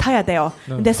배를 타야 돼요.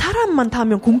 근데 사람만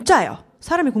타면 공짜예요.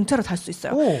 사람이 공짜로 탈 수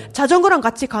있어요. 자전거랑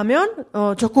같이 가면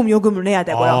조금 요금을 내야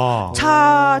되고요.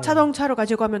 자동차로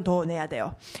가지고 가면 더 내야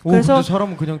돼요. 그래서 근데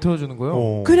사람은 그냥 태워주는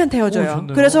거예요? 그냥 태워줘요.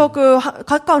 그래서 그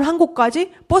가까운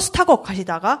한국까지 버스 타고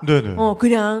가시다가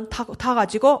그냥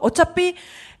타가지고 어차피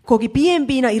거기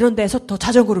B&B나 이런 데서 더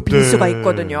자전거를 빌릴 수가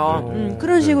있거든요.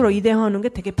 그런 식으로 이동하는 게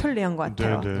되게 편리한 것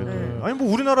같아요. 아니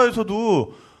뭐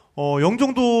우리나라에서도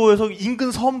영종도에서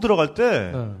인근 섬 들어갈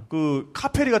때 그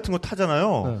카페리 같은 거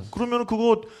타잖아요. 그러면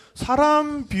그거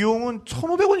사람 비용은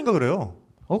 1,500원인가 그래요.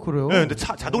 그래요? 네, 근데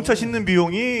자동차 싣는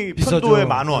비용이 비싸죠. 편도에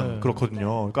 10,000원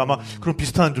그렇거든요. 그러니까 아마 그런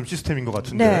비슷한 좀 시스템인 것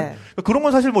같은데. 그러니까 그런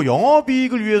건 사실 뭐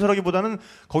영업이익을 위해서라기보다는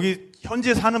거기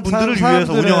현지에 사는 분들을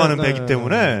위해서 운영하는 배이기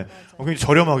때문에 굉장히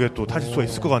저렴하게 또 타실 수가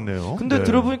있을 것 같네요. 근데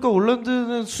들어보니까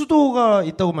올란드는 수도가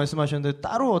있다고 말씀하셨는데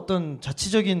따로 어떤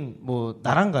자치적인 뭐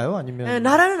나라인가요? 아니면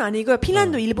나라는 아니고요.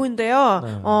 핀란드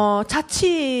일부인데요.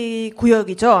 자치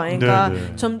구역이죠. 그러니까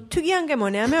좀 특이한 게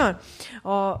뭐냐면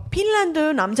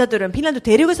핀란드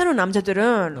대륙에 사는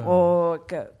남자들은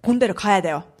군대를 가야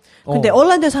돼요. 근데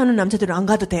올란드에 사는 남자들은 안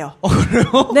가도 돼요.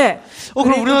 그래요? 네.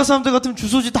 그럼 우리나라 사람들 같으면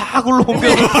주소지 다 걸로 옮겨.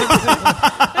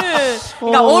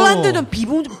 그러니까 올란드는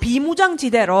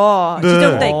비무장지대로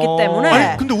지정돼 있기 때문에.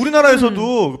 아니, 근데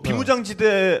우리나라에서도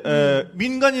비무장지대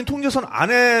민간인 통제선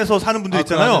안에서 사는 분들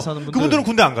있잖아요. 그분들은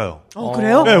군대 안 가요.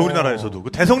 그래요? 네, 우리나라에서도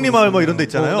그 대성리 마을 뭐 이런 데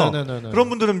있잖아요. 그런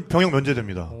분들은 병역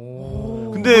면제됩니다.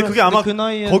 근데 그게 아마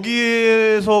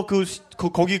거기에서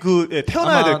거기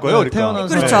태어나야 될 거예요. 그러니까.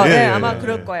 그렇죠. 아마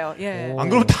그럴 거예요. 안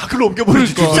그러면 다 글로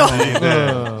옮겨버리지.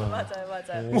 맞아요.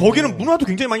 거기는 문화도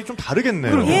굉장히 많이 좀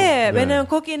다르겠네요. 왜냐면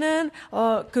거기는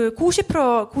그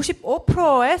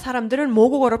 95%의 사람들은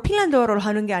모국어로 핀란드어를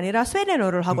하는 게 아니라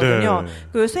스웨덴어를 하거든요.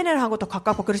 그 스웨덴하고 더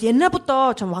가깝고 그래서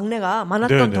옛날부터 좀 왕래가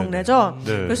많았던 동네죠.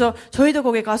 그래서 저희도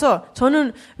거기 가서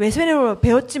저는 왜 스웨덴어를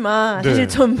배웠지만 사실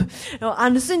좀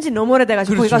안 쓴 지 너무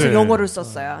오래돼가지고 거기 가서 영어를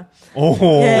썼어요.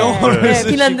 영어를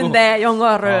핀란드인데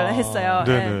영어를 했어요.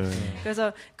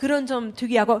 그래서 그런 좀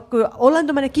특이하고 그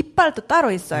올란드만의 깃발도 따로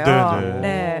있어요.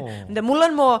 근데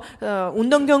물론 뭐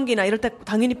운동 경기나 이럴 때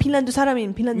당연히 핀란드 사람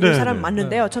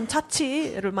맞는데요. 좀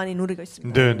자치를 많이 누리고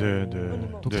있습니다.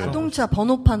 자동차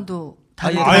번호판도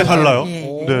아예 달라요?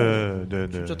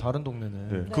 진짜 다른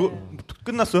동네네. 그거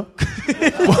끝났어요?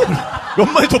 몇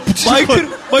마디 더 붙이실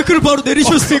마이크를 바로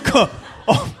내리셨으니까.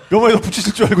 몇 마디 더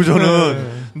붙이실 줄 알고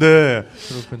저는.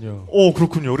 그렇군요.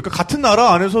 그렇군요. 그러니까 같은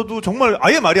나라 안에서도 정말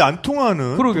아예 말이 안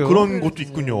통하는 그런 곳도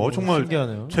있군요. 정말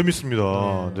신기하네요.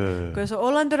 재밌습니다. 그래서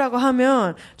올란드라고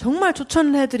하면 정말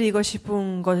추천해드리고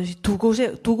싶은 것이 두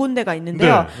군데가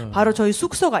있는데요. 바로 저희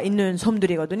숙소가 있는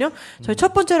섬들이거든요. 저희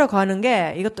첫 번째로 가는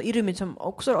게 이것도 이름이 좀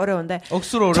억수로 어려운데.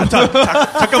 잠깐만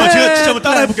제가 진짜 한번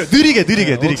따라해볼게요. 느리게.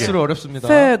 억수로 어렵습니다.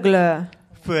 페글러.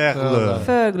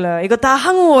 이거 다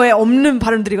한국어에 없는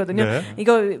발음들이거든요.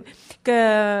 이거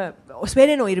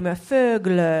스웨덴어 이름이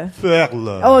페글러.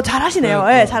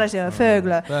 잘하시네요. 잘하시네요.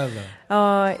 페글러.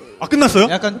 끝났어요?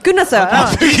 끝났어요.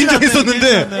 되게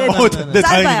긴장했었는데.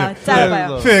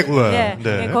 짧아요.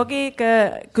 페글러. 거기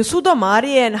그 수도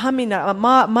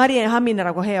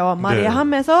마리엔하민이라고 해요.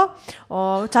 마리엔함에서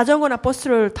자전거나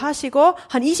버스를 타시고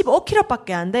한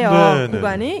 25km밖에 안 돼요.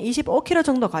 구간이 25km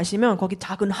정도 가시면 거기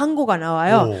작은 항구가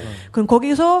나와요. 그럼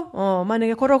거기서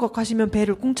만약에 걸어가 가시면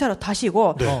배를 공짜로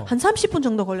타시고 한 30분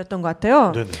정도 걸렸던 것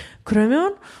같아요.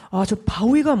 그러면 저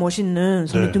바위가 멋있는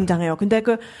섬이 등장해요. 근데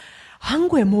그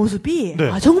항구의 모습이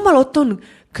정말 어떤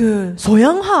그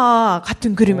소양화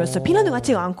같은 그림이었어요. 핀란드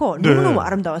같지가 않고 너무너무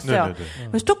아름다웠어요.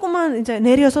 그래서 조금만 이제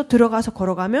내려서 들어가서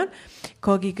걸어가면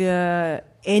거기 그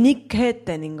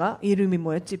애닉헤텐인가 이름이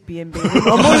뭐였지 B&B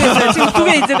모르겠어요. 지금 두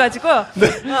개 있어가지고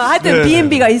하여튼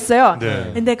B&B가 있어요.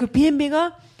 근데 그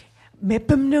B&B가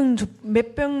몇백 년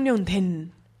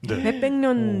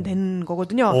된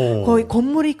거거든요. 거의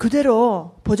건물이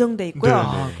그대로 보정돼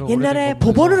있고요. 옛날에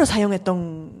법원으로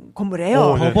사용했던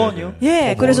건물이에요. 법원이요?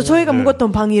 예, 그래서 저희가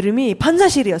묵었던 방 이름이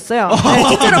판사실이었어요.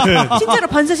 네, 진짜로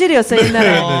판사실이었어요,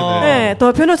 옛날에. 네,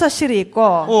 더 변호사실이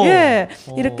있고, 예,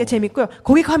 이렇게 재밌고요.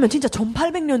 거기 가면 진짜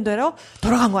 1800년대로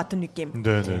돌아간 것 같은 느낌.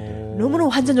 너무너무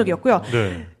환상적이었고요.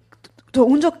 더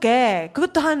운 좋게,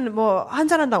 그것도 한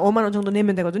사람당 5만원 정도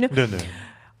내면 되거든요.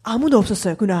 아무도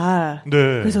없었어요, 그날.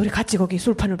 그래서 우리 같이 거기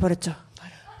술판을 벌였죠.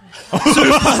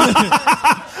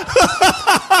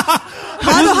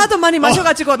 하도 많이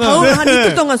마셔가지고 다음 한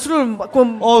이틀 동안 술을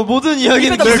모든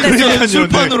이야기는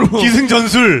술판으로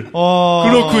기승전술.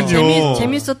 그렇군요.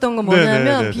 재밌었던 건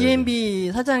뭐냐면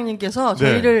B&B 사장님께서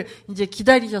저희를 이제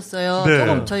기다리셨어요.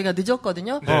 조금 저희가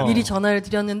늦었거든요. 미리 전화를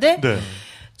드렸는데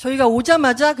저희가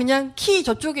오자마자 그냥 키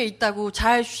저쪽에 있다고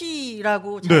잘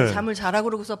쉬라고 잠을 자라고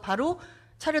그러고서 바로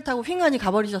차를 타고 휙하니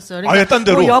가버리셨어요. 그러니까 딴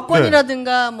데로? 뭐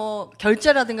여권이라든가 뭐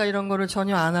결제라든가 이런 거를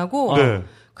전혀 안 하고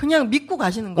그냥 믿고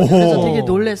가시는 거예요. 그래서 되게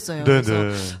놀랬어요. 그래서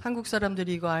한국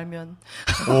사람들이 이거 알면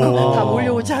다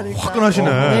몰려오지 않을까. 화끈하시네.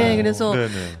 네, 그래서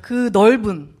그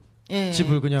넓은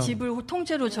집을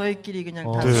통째로 저희끼리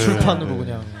그냥 다 술판으로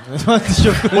그냥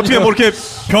어떻게 뭐 이렇게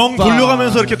병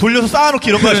돌려가면서 이렇게 돌려서 쌓아놓기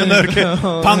이런 거 하셨나요? 이렇게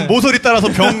방 모서리 따라서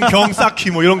병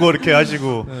쌓기 뭐 이런 거 이렇게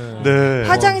하시고.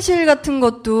 화장실 같은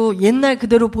것도 옛날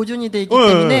그대로 보존이 돼 있기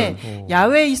때문에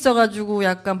야외에 있어가지고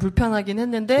약간 불편하긴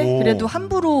했는데 그래도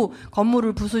함부로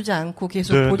건물을 부수지 않고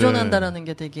계속 보존한다라는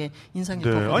게 되게 인상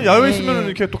깊었거든요. 아니, 야외에 있으면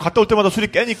이렇게 또 갔다 올 때마다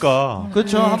술이 깨니까.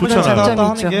 그렇죠. 한 번씩 갔다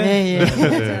하는 게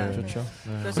좋죠.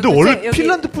 근데 원래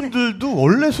핀란드 분들도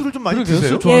원래 술을 좀 많이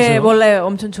드세요? 예, 원래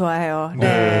엄청 좋아해요.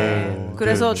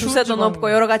 그래서 주세도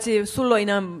높고 여러 가지 술로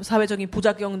인한 사회적인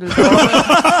부작용들도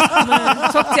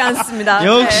적지 않습니다.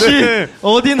 역시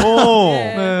어디나.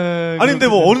 아니 근데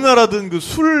뭐 어느 나라든 그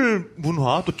술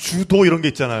문화 또 주도 이런 게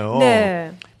있잖아요.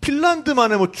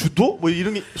 핀란드만의 뭐 주도? 뭐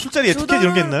이런 게, 술자리 에티켓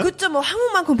이런 게 있나요? 그쵸, 뭐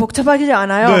한국만큼 복잡하지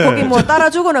않아요. 거기 뭐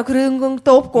따라주거나 그런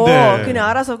것도 없고, 그냥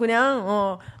알아서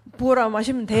그냥, 부어라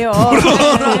마시면 돼요.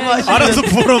 알아서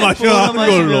부어라 마시는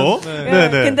걸로.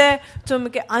 근데 좀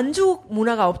이렇게 안주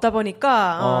문화가 없다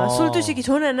보니까 술 드시기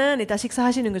전에는 일단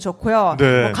식사하시는 게 좋고요.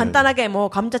 뭐 간단하게 뭐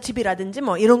감자칩이라든지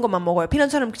뭐 이런 것만 먹어요.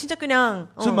 핀란드처럼 진짜 그냥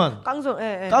술만 깡술로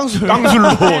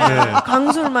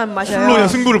강술만 마셔요. 술로 그냥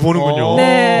승부를 보는군요.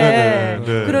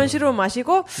 그런 식으로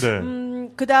마시고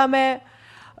그다음에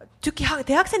특히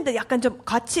대학생들 약간 좀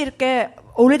같이 이렇게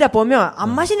오래다 보면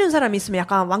안 마시는 사람이 있으면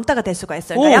약간 왕따가 될 수가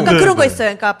있어요. 그러니까 약간 그런 거 있어요.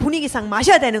 그러니까 분위기상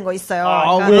마셔야 되는 거 있어요.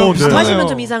 그러니까 안 마시면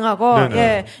좀 이상하고,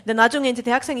 근데 나중에 이제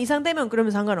대학생 이상 되면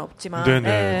그러면 상관없지만,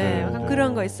 약간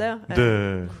그런 거 있어요.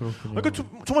 그러니까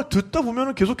정말 듣다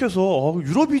보면은 계속해서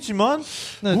유럽이지만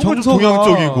뭔가 좀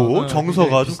동양적이고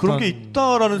정서가 좀 그런 게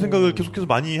있다라는 생각을 계속해서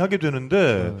많이 하게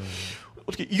되는데.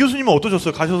 어떻게 이 교수님은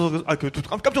어떠셨어요? 가셔서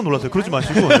깜짝 놀랐어요. 그러지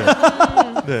마시고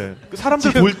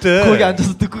사람들 볼 때 거기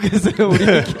앉아서 듣고 계세요. 우리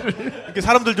이렇게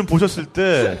사람들 좀 보셨을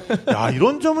때 야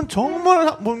이런 점은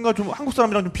정말 뭔가 좀 한국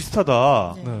사람이랑 좀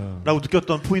비슷하다라고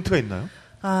느꼈던 포인트가 있나요?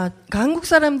 한국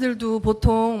사람들도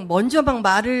보통 먼저 막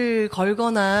말을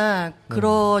걸거나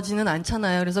그러지는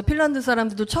않잖아요. 그래서 핀란드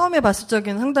사람들도 처음에 봤을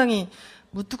적에는 상당히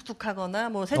무뚝뚝하거나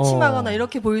뭐 새침하거나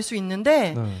이렇게 보일 수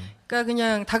있는데 그러니까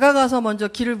그냥 다가가서 먼저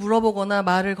길을 물어보거나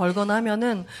말을 걸거나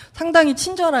하면은 상당히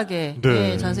친절하게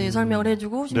자세히 설명을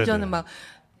해주고 심지어는 막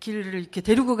길을 이렇게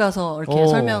데리고 가서 이렇게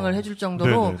설명을 해줄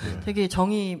정도로 되게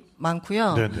정이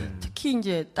많고요. 특히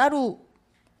이제 따로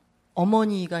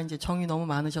어머니가 이제 정이 너무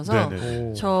많으셔서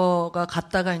저가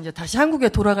갔다가 이제 다시 한국에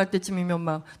돌아갈 때쯤이면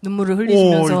막 눈물을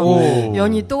흘리시면서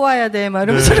연이 또 와야 돼 막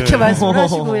이러면서 이렇게 말씀을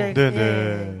하시고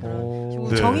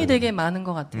정이 되게 많은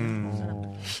것 같아요.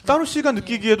 따로 씨가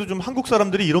느끼기에도 좀 한국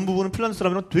사람들이 이런 부분은 핀란드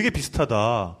사람이랑 되게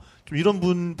비슷하다. 좀 이런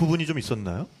부분이 좀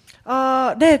있었나요?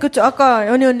 네, 그렇죠. 아까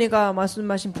연희 언니가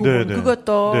말씀하신 부분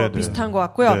그것도 비슷한 것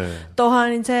같고요.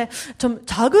 또한 이제 좀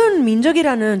작은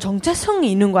민족이라는 정체성이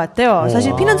있는 것 같아요.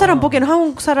 사실 핀란드 사람 보기에는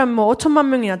한국 사람 뭐 5천만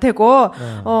명이나 되고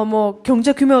뭐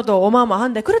경제 규모도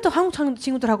어마어마한데 그래도 한국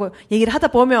친구들하고 얘기를 하다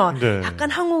보면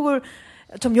약간 한국을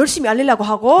좀 열심히 알리려고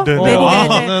하고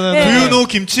외국에 두유노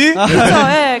김치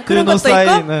그렇죠. 그런 것도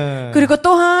있고 그리고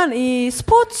또한 이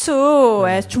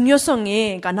스포츠의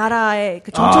중요성이 그러니까 나라의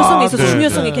그 정체성에 있어서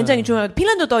중요성이 굉장히 중요해요.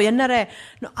 핀란드도 옛날에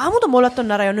아무도 몰랐던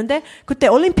나라였는데 그때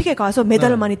올림픽에 가서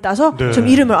메달을 많이 따서 좀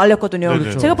이름을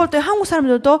알렸거든요. 제가 볼 때 한국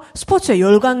사람들도 스포츠에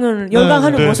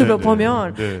열광하는 모습을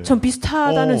보면 좀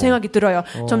비슷하다는 생각이 들어요.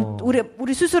 좀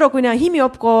우리 스스로 그냥 힘이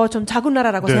없고 좀 작은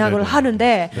나라라고 생각을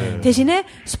하는데 대신에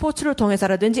스포츠를 통해서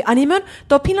라든지 아니면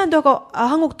또 핀란드하고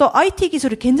한국도 IT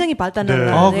기술이 굉장히 발달한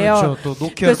나라예요. 그렇죠. 또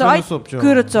노키아를 빼놓을 수 없죠.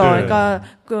 그렇죠. 그러니까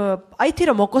그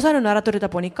IT로 먹고 사는 나라들이다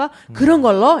보니까 그런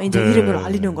걸로 이제 이름을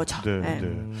알리는 거죠. 아니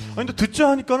근데 듣자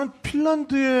하니까는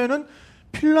핀란드에는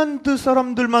핀란드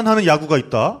사람들만 하는 야구가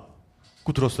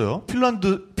있다고 들었어요.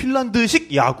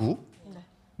 핀란드식 야구.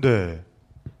 네.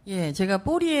 예, 제가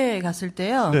뽀리에 갔을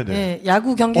때요. 네네. 예,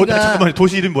 야구 경기가. 잠깐만요.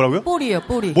 도시 이름 뭐라고요? 뽀리요,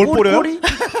 뽀리. 뭘 뽀려요?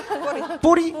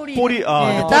 뽀리? 뽀리, 예,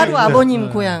 따로 아버님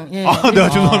고향. 예. 네,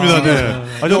 죄송합니다. 네.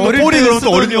 저 뽀리 그러면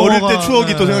또 어릴 때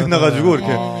추억이 또 생각나가지고,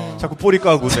 이렇게 자꾸 뽀리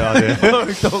까고, 네.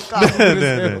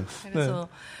 네. 그래서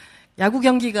야구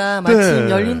경기가 마침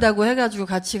열린다고 해가지고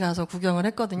같이 가서 구경을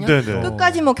했거든요. 네네.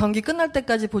 끝까지 뭐 경기 끝날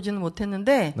때까지 보지는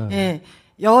못했는데, 예.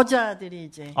 여자들이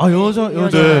이제 여자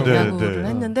야구를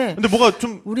했는데 근데 뭐가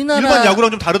좀 일반 야구랑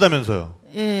좀 다르다면서요?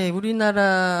 예,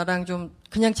 우리나라랑 좀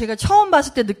그냥 제가 처음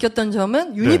봤을 때 느꼈던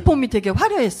점은 유니폼이 되게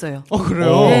화려했어요.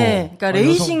 그래요? 네, 그러니까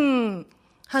레이싱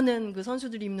하는 그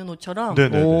선수들이 입는 옷처럼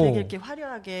되게 이렇게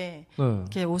화려하게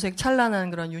이렇게 오색 찬란한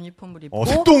그런 유니폼을 입고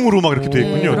색동으로 막 이렇게 돼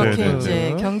있군요. 그렇게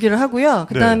이제 경기를 하고요.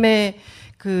 그다음에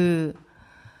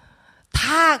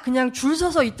다 그냥 줄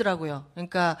서서 있더라고요.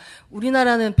 그러니까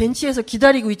우리나라는 벤치에서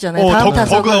기다리고 있잖아요. 다음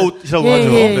타석을. 더그아웃이라고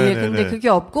하죠. 예. 근데 그게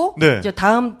없고 이제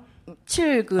다음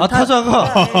칠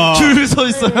타자가 줄 서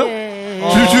있어요?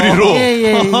 줄줄이로.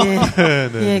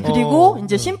 예. 그리고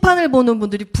이제 심판을 보는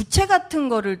분들이 부채 같은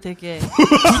거를 되게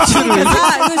부채를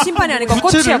이거 심판이 아니고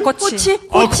꽃이야,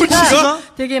 꽃이가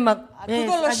되게 막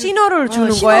그걸로 신호를 주는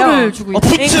거예요. 신호를 주고 있어요.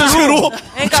 부채로?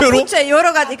 그러니까 부채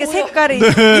여러 가지 이렇게 색깔이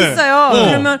있어요.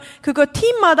 그러면 그거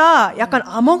팀마다 약간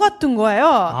암호 같은 거예요.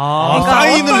 그러니까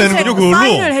사인을 내는군요, 그걸로.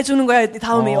 사인을 해주는 거야.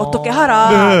 다음에 어떻게 하라.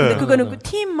 근데 그거는 그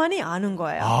팀만이 아는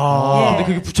거예요. 근데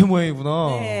그게 부채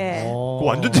모양이구나. 네. 그거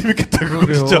완전 재밌겠다.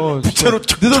 그거 진짜 부채로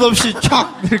느닷없이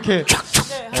촥 이렇게.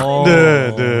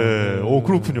 네.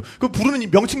 그렇군요. 그 부르는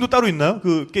명칭도 따로 있나요?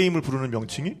 그 게임을 부르는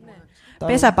명칭이?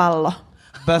 베사발로.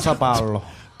 베사발로.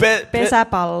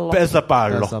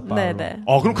 네네.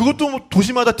 그럼 그것도 뭐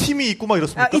도시마다 팀이 있고 막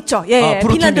이렇습니까? 있죠. 예.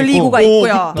 핀란드 리그가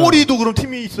있고요. 뽀리도 그럼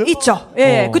팀이 있어요? 있죠.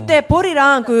 예. 그때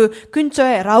뽀리랑 그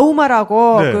근처에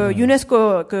라우마라고 그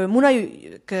유네스코 그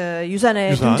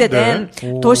유산에 등재된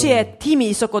도시에 팀이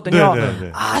있었거든요.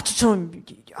 아주 좀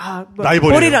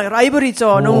뽀리랑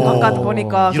라이벌이죠. 너무 가까이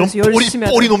보니까. 이런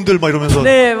뽀리 놈들 막 이러면서.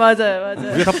 네, 맞아요.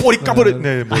 우리가 다 뽀리 까버려.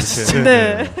 네, 뭐 이렇게.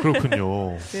 네.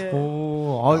 그렇군요.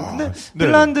 근데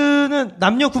핀란드는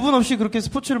남녀 구분 없이 그렇게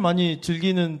스포츠를 많이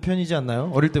즐기는 편이지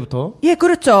않나요? 어릴 때부터? 예,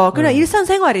 그렇죠. 그냥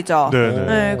일상생활이죠.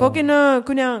 네. 거기는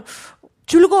그냥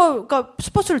그러니까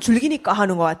스포츠를 즐기니까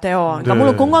하는 것 같아요. 그러니까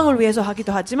물론 건강을 위해서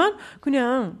하기도 하지만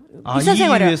그냥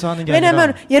일상생활이에요. 위해서 하는 게 왜냐면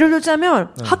아니라. 예를 들자면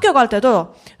학교 갈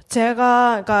때도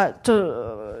제가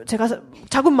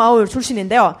작은 마을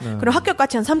출신인데요. 그럼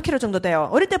학교까지 한 3km 정도 돼요.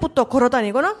 어릴 때부터 걸어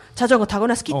다니거나 자전거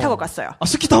타거나 스키 타고 갔어요.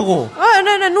 스키 타고?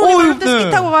 네네. 눈이 많을 때 스키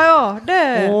타고 가요.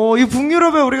 네. 이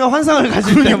북유럽에 우리가 환상을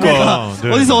가질 때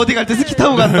어디서 어디 갈 때 스키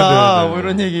타고 간다. 뭐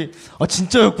이런 얘기.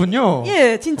 진짜였군요?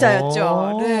 예,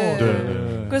 진짜였죠. 네.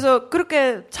 그래서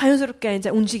그렇게 자연스럽게 이제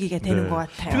움직이게 되는 것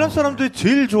같아요. 핀란드 사람들이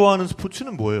제일 좋아하는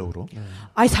스포츠는 뭐예요, 그럼?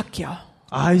 아이스하키요.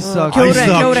 아이스하키.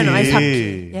 겨울에는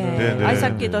아이스하키.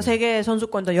 아이스하키도 세계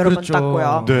선수권도 여러 번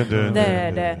땄고요.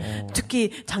 네.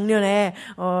 특히 작년에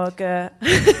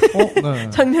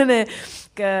작년에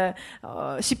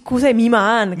 19세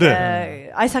미만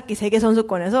아이스하키 세계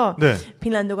선수권에서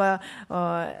핀란드가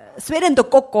스웨덴도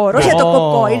꺾고 러시아도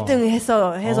꺾고 1등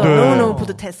해서 너무너무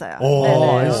뿌듯했어요.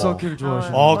 아이스하키를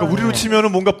좋아하시는. 그러니까 우리로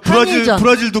치면은 뭔가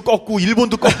브라질도 꺾고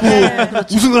일본도 꺾고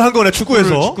우승을 한 거네,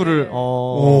 축구에서. 축구를.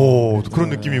 그런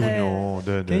느낌이군요.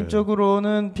 네.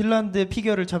 개인적으로는 핀란드의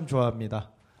피겨를 참 좋아합니다.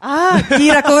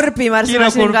 키라 코르피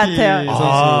말씀하시는 것 같아요.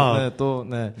 선수.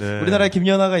 우리나라에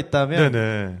김연아가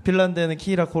있다면 핀란드에는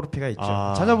키라 코르피가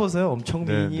있죠. 찾아보세요. 엄청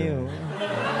미인이에요.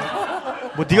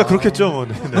 뭐 네가 그렇겠죠, 뭐.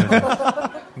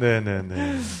 네.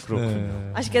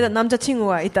 그렇군요. 아쉽게도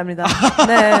남자친구가 있답니다.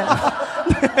 네.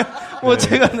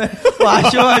 제가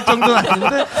아쉬워할 정도는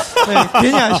아닌데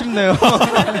괜히 아쉽네요.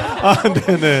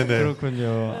 네네네.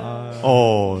 그렇군요.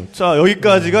 자,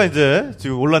 여기까지가 이제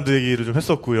지금 올란드 얘기를 좀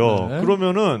했었고요.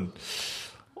 그러면은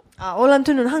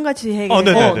올란드는 한 가지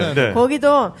얘기해요.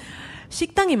 거기도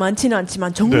식당이 많지는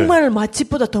않지만 정말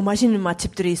맛집보다 더 맛있는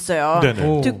맛집들이 있어요.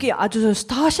 특히 아주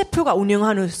스타 셰프가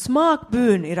운영하는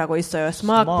스마크분이라고 있어요.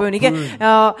 스마크분. 이게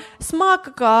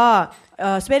스마크가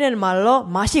스웨덴 말로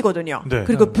맛이거든요.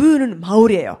 그리고 분은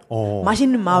마을이에요.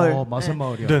 맛있는 마을. 맛은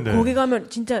마을이요. 거기 가면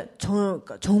진짜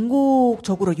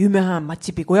전국적으로 유명한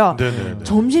맛집이고요.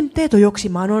 점심 때도 역시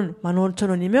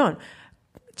 15,000원이면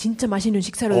진짜 맛있는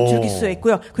식사를 즐길 수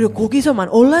있고요. 그리고 거기서만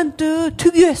올란드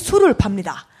특유의 술을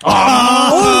팝니다.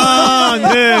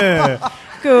 네.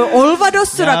 그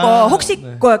올바도스라고 혹시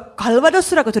그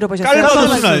갈바도스라고 들어보셨어요?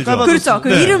 깔바도스는 알죠. 그렇죠. 그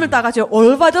이름을 따가지고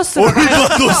올바도스라고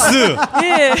올바도스.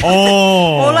 예.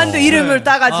 홀란드 이름을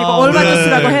따가지고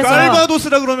올바도스라고 해서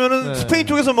깔바도스라 그러면은 스페인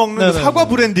쪽에서 먹는 사과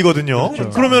브랜디거든요. 그렇죠.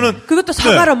 그러면은 그것도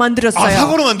사과로 만들었어요.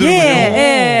 사과로 만드는군요.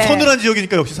 예. 서늘한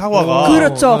지역이니까 역시 사과가.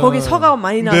 그렇죠. 거기 사과가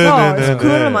많이 나서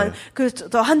그거를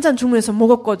한 잔 주문해서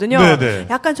먹었거든요.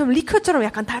 약간 좀 리커처럼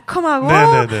약간 달콤하고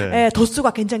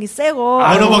도수가 굉장히 세고.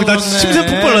 막 나 심장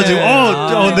폭발나 지금.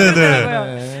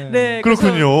 네네. 네.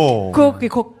 그렇군요.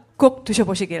 꼭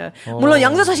드셔보시길. 물론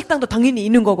양조사 식당도 당연히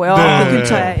있는 거고요. 그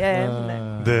근처에.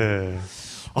 네.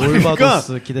 그러니까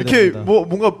이렇게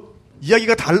뭔가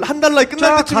이야기가 한 달라에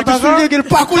끝날 때쯤 이렇게 술 얘기를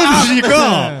빡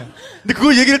꽂아주시니까. 근데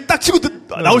그걸 얘기를 딱 치고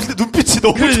나오실 때 눈빛이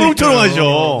너무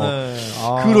초롱초롱하죠.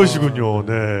 그러시군요.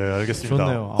 네, 알겠습니다.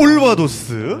 좋네요.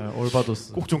 올바도스.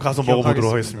 올바도스. 꼭 좀 가서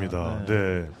먹어보도록 하겠습니다.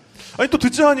 네. 아니, 또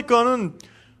듣자 하니까는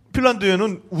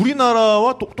핀란드에는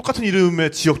우리나라와 똑같은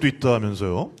이름의 지역도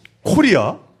있다면서요.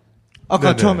 코리아.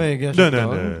 아까 처음에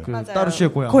얘기하셨던 그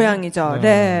따루씨의 고향이죠.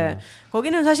 네.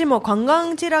 거기는 사실 뭐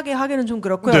관광지라게 하기는 좀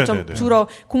그렇고요. 좀 주로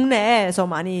국내에서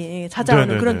많이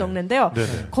찾아오는 그런 동네인데요.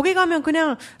 거기 가면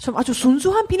그냥 좀 아주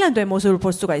순수한 핀란드의 모습을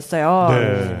볼 수가 있어요.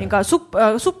 그러니까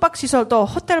숙박 시설도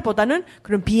호텔보다는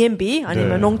그런 B&B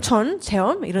아니면 농촌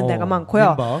체험 이런 데가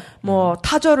많고요. 민박. 뭐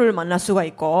타조를 만날 수가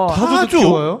있고. 타조도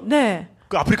키워요? 네.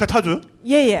 그 아프리카 타조요?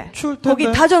 예.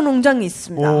 거기 타조 농장이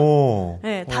있습니다.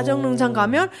 네, 타조 농장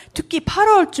가면 특히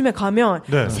 8월쯤에 가면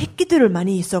새끼들을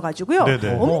많이 있어가지고요.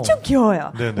 엄청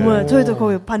귀여워요. 뭐 저희도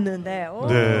거기 봤는데.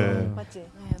 맞지? 네,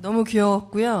 너무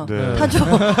귀여웠고요. 타조.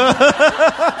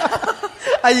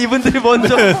 아니 이분들이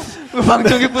먼저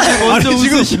방청객분들이 먼저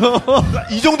웃으셔.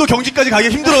 이 정도 경지까지 가기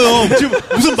힘들어요. 지금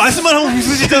무슨 말씀만 하면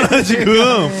웃으시잖아요 지금.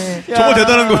 정말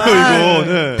대단한 거예요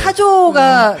이거.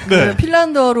 타조가 그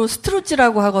핀란드어로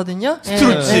스트루찌라고 하거든요.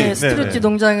 스트루찌. 스트루찌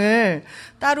농장을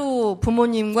따로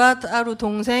부모님과 따로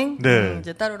동생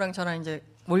이제 따로랑 저랑 이제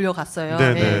몰려갔어요.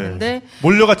 근데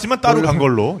몰려갔지만 따로 간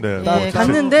걸로.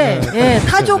 갔는데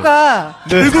타조가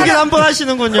결국엔 한번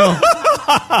하시는군요.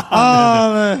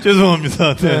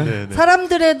 죄송합니다.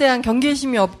 사람들에 대한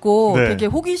경계심이 없고 되게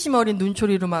호기심 어린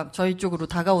눈초리로 막 저희 쪽으로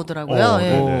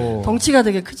다가오더라고요. 덩치가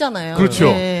되게 크잖아요. 그렇죠.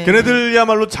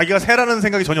 걔네들야말로 자기가 새라는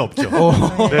생각이 전혀 없죠.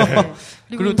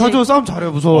 그리고 타조 싸움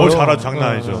잘해요. 무서워요. 잘하죠. 장난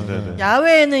아니죠.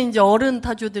 야외에는 이제 어른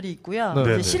타조들이 있고요.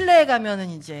 이제 실내에 가면은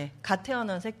이제 갓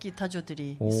태어난 새끼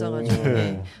타조들이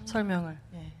있어가지고 설명을.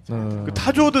 그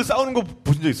타조들 싸우는 거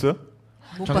보신 적 있어요?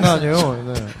 장난 아니에요.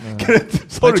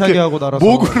 서로 이렇게 하고 날아서.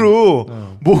 목으로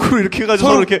이렇게 해가지고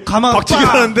서로 이렇게 박치기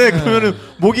하는데 그러면은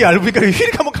목이 얇으니까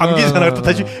휘릭 한번 감기잖아요. 또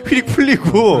다시 휘릭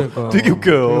풀리고 되게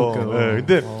웃겨요.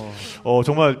 근데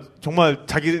정말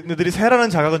자기네들이 새라는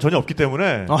자각은 전혀 없기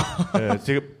때문에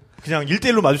제가 그냥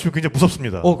 1대1로 마주치면 굉장히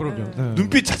무섭습니다. 그럼요.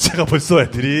 눈빛 자체가 벌써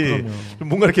애들이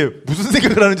뭔가 이렇게 무슨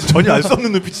생각을 하는지 전혀 알 수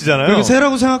없는 눈빛이잖아요. 그리고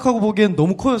새라고 생각하고 보기엔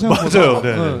너무 커요, 생각보다.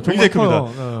 맞아요. 굉장히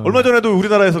큽니다. 얼마 전에도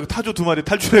우리나라에서 타조 2마리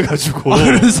탈출해가지고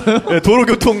그래서요?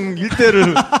 도로교통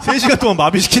일대를 3시간 동안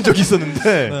마비시킨 적이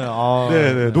있었는데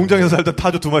농장에서 살던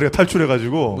타조 2마리가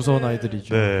탈출해가지고 무서운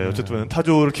아이들이죠. 어쨌든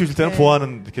타조를 키우실 때는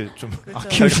보안은 이렇게 좀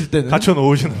키우실 때는 갖춰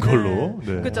놓으시는 걸로.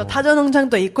 그렇죠. 타조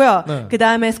농장도 있고요. 그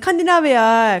다음에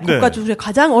스칸디나비아 국가 중에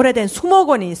가장 오래된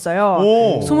수목원이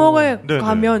있어요. 수목원에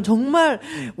가면 정말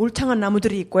울창한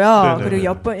나무들이 있고요.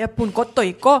 그리고 예쁜 꽃도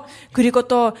있고, 그리고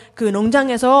또 그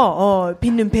농장에서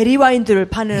빚는 베리 와인들을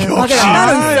파는 가게가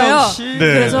따로 있어요.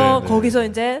 그래서 거기서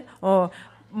이제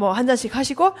뭐 한 잔씩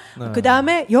하시고 그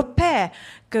다음에 옆에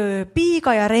그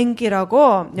삐가야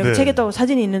랭기라고 여기 책에도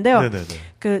사진이 있는데요.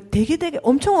 그 되게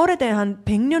엄청 오래된 한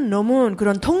 100년 넘은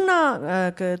그런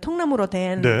통나무로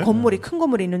된 건물이 큰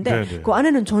건물이 있는데 그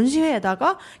안에는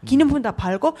전시회에다가 기념품 다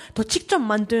팔고 또 직접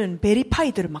만든 베리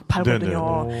파이들을 막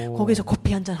팔거든요. 거기서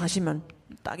커피 한 잔 하시면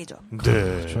딱이죠.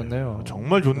 좋네요.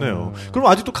 정말 좋네요. 그럼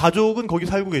아직도 가족은 거기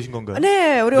살고 계신 건가요?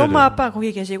 네, 우리 엄마 아빠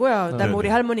거기 계시고요. 그다음에 우리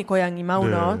할머니 고향이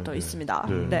마우너 또 있습니다.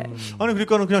 아니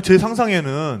그러니까는 그냥 제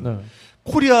상상에는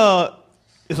코리아에서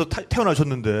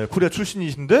태어나셨는데 코리아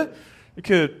출신이신데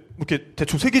이렇게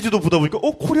대충 세계지도 보다 보니까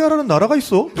코리아라는 나라가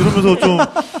있어 이러면서 좀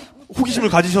호기심을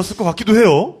가지셨을 것 같기도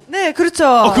해요. 네,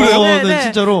 그렇죠. 그래요? 네,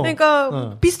 진짜로.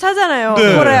 그러니까 비슷하잖아요.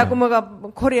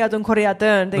 코리아든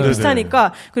되게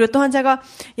비슷하니까. 그리고 또한 제가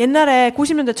옛날에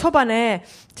 90년대 초반에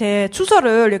제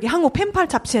추서를 여기 한국 펜팔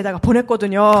잡지에다가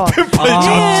보냈거든요. 펜팔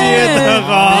잡지에다가.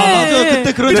 맞아요.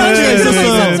 그때 그런 잡지가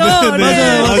있었어요.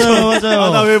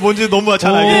 맞아요. 나 마음이 뭔지 너무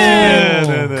잘 알겠지.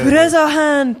 네. 그래서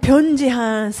편지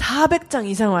한 400장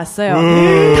이상 왔어요.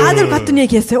 다들 같은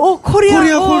얘기했어요. 코리아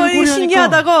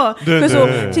신기하다고.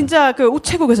 그래서 진짜 그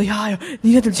우체국에서 야,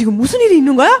 니네들 지금 무슨 일이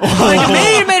있는 거야?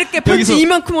 매일매일 이렇게 편지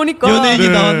이만큼 오니까. 연예인이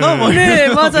나왔나? 네,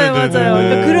 맞아요.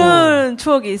 그러니까 그런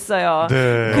추억이 있어요.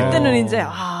 그때는 이제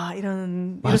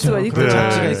이럴 수가 있구나.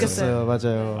 잡지가 있었어요.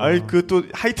 맞아요. 그 또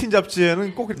하이틴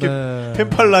잡지에는 꼭 이렇게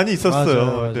펜팔란이 있었어요.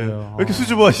 맞아요. 네. 왜 이렇게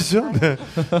수줍어하시죠? 네.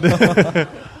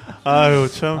 아유,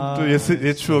 참, 또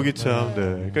옛 추억이 참, 네.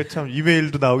 그러니까 참,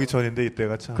 이메일도 나오기 전인데,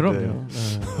 이때가 참. 그럼요.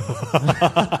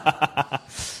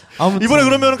 이번에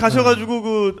그러면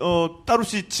가셔가지고, 따루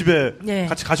씨 집에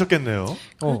같이 가셨겠네요.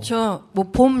 그렇죠.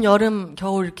 뭐, 봄, 여름,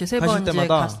 겨울 이렇게 세 번 이제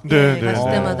갔을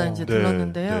때마다 이제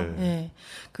들렀는데요. 네.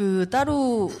 그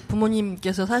따루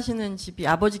부모님께서 사시는 집이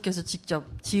아버지께서 직접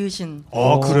지으신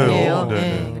집이에요.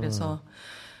 네. 그래서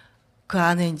그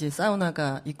안에 이제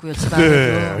사우나가 있고요. 집 안에도.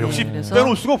 네. 역시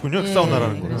빼놓을 수가 없군요.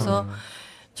 사우나라는 거. 그래서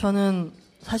저는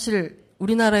사실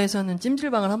우리나라에서는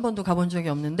찜질방을 한 번도 가본 적이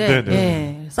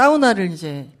없는데 사우나를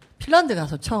이제 핀란드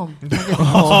가서 처음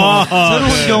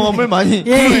새로운 경험을 많이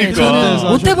그러니까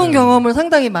못 해본 경험을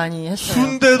상당히 많이 했어요.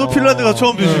 순대도 핀란드 가서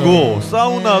처음 드시고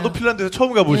사우나도 핀란드에서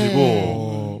처음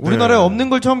가보시고 우리나라에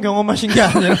없는 걸 처음 경험하신 게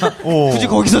아니라 굳이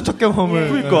거기서 첫 경험을.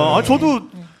 그러니까 저도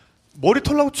머리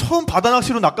털라고 처음 바다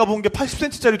낚시로 낚아본 게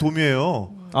 80cm짜리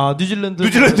돔이에요.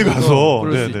 뉴질랜드 가서.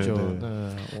 그럴 수 있죠.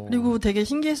 그리고 되게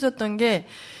신기했었던 게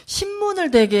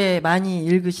신문을 되게 많이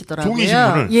읽으시더라고요. 종이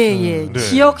신문을. 예.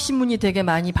 지역 신문이 되게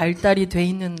많이 발달이 돼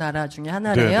있는 나라 중에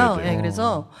하나래요.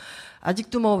 그래서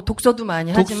아직도 뭐 독서도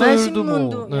많이 하지만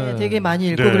신문도 되게 많이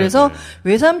읽고 그래서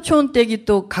외삼촌 댁이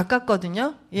또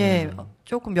가깝거든요.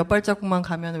 조금 몇 발자국만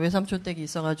가면 외삼촌 댁이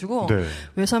있어가지고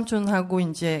외삼촌하고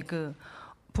이제 그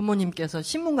부모님께서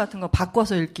신문 같은 거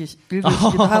바꿔서 읽으시기도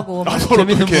하고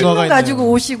재밌는 신문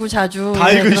가지고 오시고 자주 다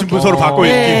읽은 신문 서로 바꿔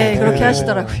읽기 그렇게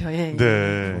하시더라고요.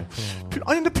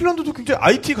 아니 근데 핀란드도 굉장히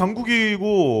IT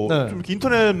강국이고 좀 이렇게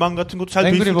인터넷망 같은 것도 잘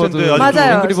돼 있을 텐데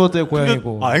맞아요. 앵그리버드의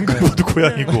고향이고 앵그리버드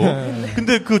고향이고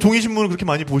근데 그 종이 신문을 그렇게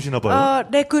많이 보시나 봐요.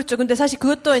 네, 그렇죠. 근데 사실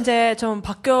그것도 이제 좀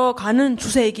바뀌어가는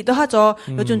추세이기도 하죠.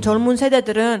 요즘 젊은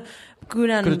세대들은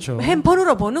그냥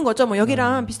핸폰으로 보는 거죠. 뭐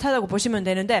여기랑 비슷하다고 보시면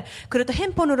되는데 그래도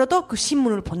핸폰으로도 그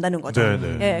신문을 본다는 거죠.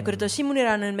 그래도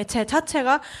신문이라는 매체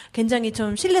자체가 굉장히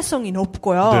좀 신뢰성이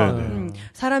높고요.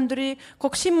 사람들이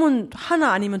꼭 신문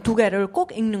하나 아니면 두 개를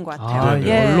꼭 읽는 것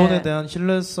같아요. 언론에 대한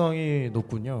신뢰성이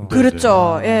높군요.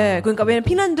 그렇죠. 그러니까 왜냐면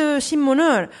핀란드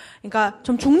신문은 그러니까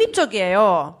좀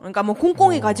중립적이에요. 그러니까 뭐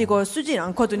공공이 가지고 쓰진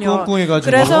않거든요. 공공이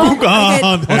가지고. 그래서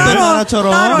어떤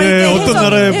나라처럼. 어떤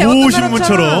나라의 모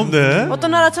신문처럼.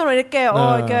 어떤 나라처럼 이렇게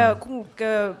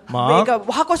그러니까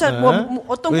화고샷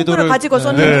어떤 국어를 가지고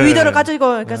썼는지 의도를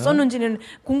가지고 이렇게 썼는지는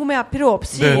궁금해할 필요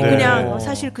없이 그냥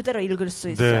사실 그대로 읽을 수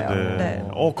있어요.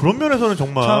 그런 면에서는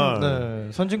정말 참,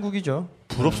 선진국이죠.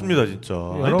 부럽습니다 진짜.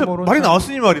 말이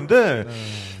나왔으니 말인데.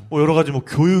 여러 가지 뭐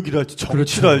교육이랄지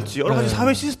정치랄지 여러 가지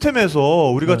사회 시스템에서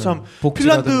우리가 참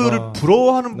핀란드를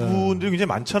부러워하는 부분들이 굉장히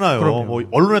많잖아요. 뭐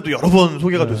언론에도 여러 번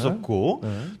소개가 됐었고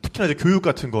특히나 이제 교육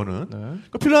같은 거는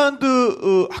그러니까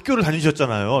핀란드 학교를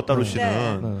다니셨잖아요. 따루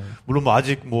씨는 물론 뭐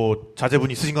아직 뭐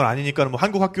자제분이 있으신 건 아니니까 뭐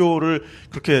한국 학교를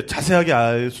그렇게 자세하게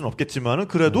알 수는 없겠지만은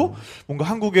그래도 뭔가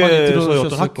한국에서의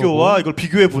어떤 학교와 이걸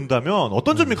비교해 본다면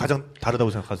어떤 점이 가장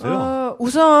다르다고 생각하세요?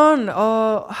 우선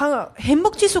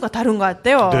행복 지수가 다른 것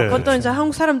같아요. 그것도 이제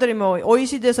한국 사람들이 뭐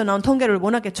OECD에서 나온 통계를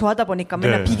워낙에 좋아하다 보니까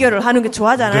맨날 비교를 하는 게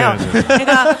좋아하잖아요.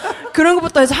 그러니까 그런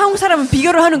것부터 해서 한국 사람은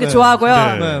비교를 하는 게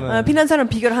좋아하고요. 핀란드 사람은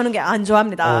비교를 하는 게 안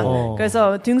좋아합니다.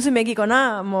 그래서 등수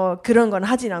매기거나 뭐 그런 건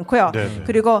하진 않고요.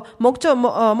 그리고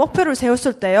목표를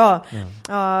세웠을 때요.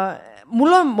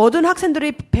 물론 모든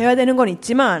학생들이 배워야 되는 건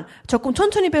있지만 조금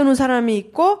천천히 배우는 사람이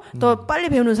있고 또 빨리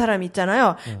배우는 사람이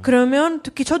있잖아요. 그러면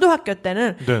특히 초등학교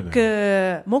때는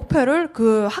그 목표를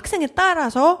그 학생에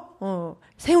따라서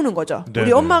세우는 거죠.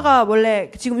 우리 엄마가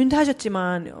원래 지금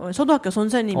은퇴하셨지만 초등학교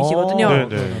선생님이시거든요.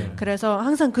 그래서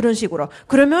항상 그런 식으로.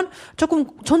 그러면 조금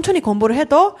천천히 공부를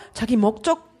해도 자기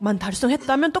목적만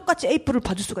달성했다면 똑같이 A뿔을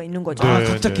받을 수가 있는 거죠.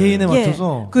 각자 개인에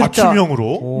맞춰서 그렇죠.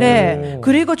 맞춤형으로.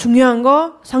 그리고 중요한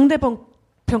거 상대방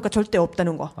평가 절대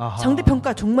없다는 거. 상대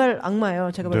평가 정말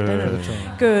악마예요. 제가 볼 때는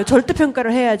그 절대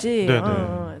평가를 해야지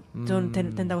전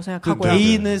된다고 생각하고요.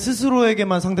 개인의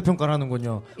스스로에게만 상대 평가를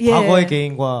하는군요. 과거의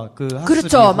개인과 그 학습이.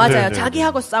 그렇죠, 맞아요.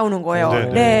 자기하고 싸우는 거예요.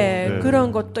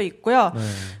 그런 것도 있고요.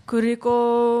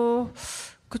 그리고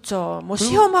그렇죠. 뭐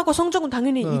시험하고 성적은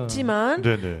당연히 있지만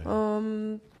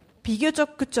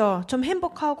비교적 좀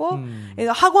행복하고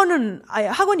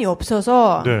학원이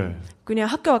없어서. 그냥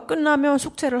학교가 끝나면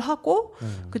숙제를 하고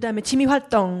그다음에 취미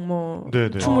활동 뭐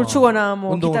춤을 추거나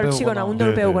뭐 기타를 치거나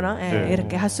운동을 배우거나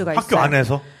이렇게 할 수가 있어요. 학교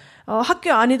안에서?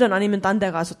 학교 아니든 아니면 딴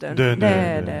데 갔었든.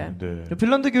 네.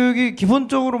 핀란드 교육이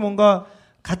기본적으로 뭔가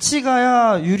같이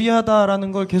가야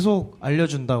유리하다라는 걸 계속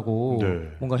알려준다고.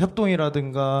 뭔가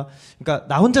협동이라든가, 그러니까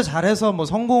나 혼자 잘해서 뭐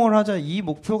성공을 하자 이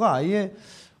목표가 아예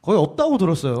거의 없다고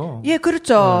들었어요. 예,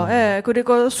 그렇죠. 예,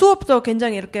 그리고 수업도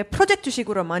굉장히 이렇게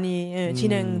프로젝트식으로 많이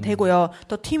진행되고요.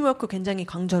 또 팀워크 굉장히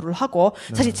강조를 하고,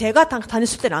 사실 제가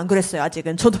다녔을 때는 안 그랬어요.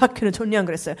 아직은. 저도 학교는 전혀 안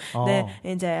그랬어요. 네,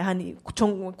 이제 한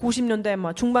 90년대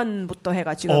뭐 중반부터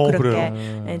해가지고 그렇게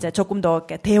이제 조금 더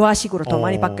이렇게 대화식으로 더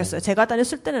많이 바뀌었어요. 제가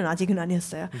다녔을 때는 아직은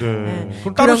아니었어요. 네.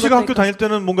 그럼 따로 씨가 학교 다닐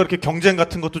때는 뭔가 이렇게 경쟁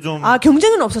같은 것도 좀.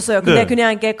 경쟁은 없었어요. 근데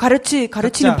그냥 이렇게 가르치는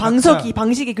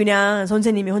방식이 그냥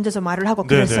선생님이 혼자서 말을 하고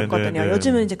했었거든요.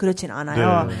 요즘은 이제 그렇진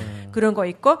않아요. 그런 거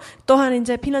있고 또한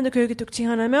이제 핀란드 교육의 특징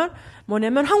하나면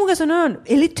뭐냐면 한국에서는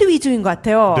엘리트 위주인 것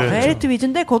같아요. 엘리트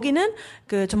위주인데 거기는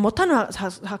그 좀 못하는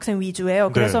학생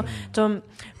위주예요. 그래서 좀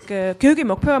그 교육의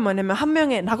목표가 뭐냐면 한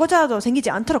명의 낙오자도 생기지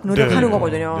않도록 노력하는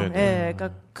거거든요.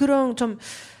 그러니까 그런 좀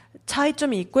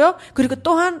차이점이 있고요. 그리고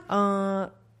또한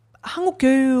한국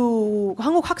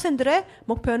학생들의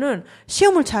목표는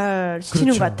시험을 잘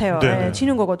치는 것 같아요.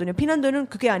 치는 거거든요. 핀란드는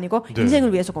그게 아니고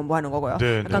인생을 위해서 공부하는 거고요.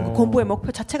 약간 그 공부의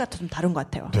목표 자체가 좀 다른 것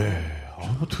같아요.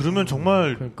 들으면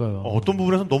정말 어떤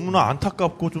부분에서 너무나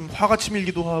안타깝고 좀 화가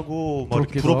치밀기도 하고 막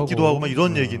부럽기도 하고 막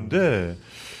이런 얘기인데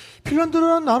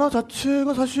핀란드라는 나라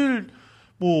자체가 사실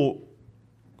뭐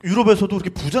유럽에서도 그렇게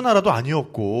부자 나라도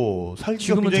아니었고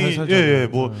살기가 굉장히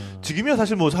지금이야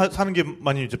사실 뭐 사는 게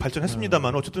많이 이제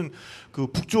발전했습니다만 어쨌든 그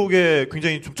북쪽에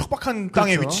굉장히 좀 척박한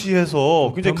땅에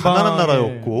위치해서 굉장히 가난한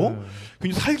나라였고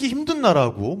굉장히 살기 힘든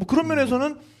나라고 뭐 그런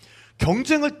면에서는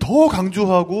경쟁을 더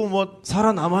강조하고 뭐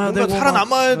살아남아야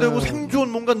되고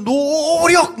생존 뭔가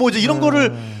노력 뭐 이제 이런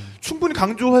거를 충분히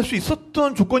강조할 수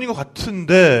있었던 조건인 것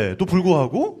같은데 또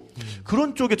불구하고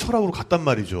그런 쪽의 철학으로 갔단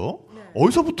말이죠.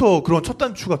 어디서부터 그런 첫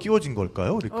단추가 끼워진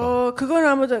걸까요? 그러니까. 그건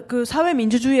아무래도 그 사회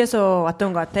민주주의에서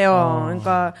왔던 것 같아요.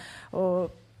 그러니까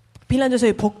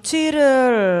핀란드에서의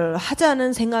복지를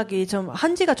하자는 생각이 좀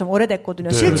한지가 좀 오래됐거든요.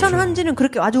 실천한 지는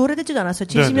그렇게 아주 오래되지도 않았어요.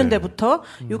 70년대부터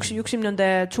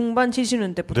 60년대 중반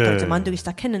 70년대부터 이제 만들기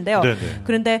시작했는데요.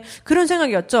 그런데 그런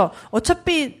생각이었죠.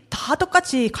 어차피 다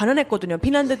똑같이 가난했거든요.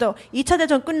 핀란드도 2차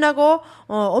대전 끝나고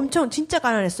엄청 진짜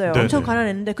가난했어요. 엄청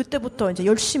가난했는데 그때부터 이제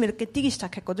열심히 이렇게 뛰기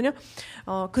시작했거든요.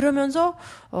 그러면서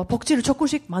복지를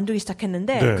조금씩 만들기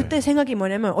시작했는데 그때 생각이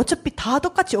뭐냐면 어차피 다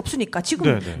똑같이 없으니까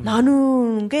지금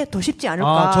나누는 게 더 쉽지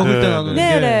않을까. 적을 때 나누는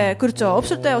게. 그렇죠.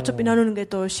 없을 때 어차피 나누는 게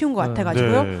더 쉬운 것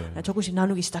같아가지고요. 조금씩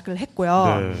나누기 시작을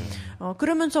했고요.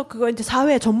 그러면서 그거 이제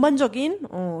사회 전반적인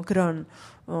그런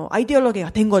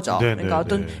아이디올로기가 된 거죠. 그러니까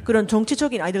어떤 그런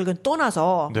정치적인 아이디올로기는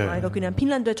떠나서 이거 그냥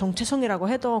핀란드의 정체성이라고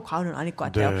해도 과언은 아닐 것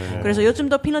같아요. 그래서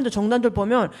요즘도 핀란드 정당들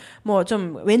보면 뭐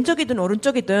좀 왼쪽이든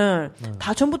오른쪽이든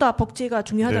다 전부 다 복지가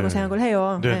중요하다고 생각을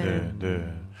해요.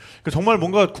 그러니까 정말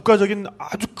뭔가 국가적인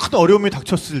아주 큰 어려움이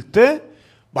닥쳤을 때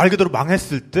말 그대로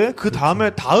망했을 때 그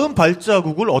다음에 다음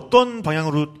발자국을 어떤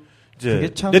방향으로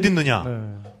이제 내딛느냐.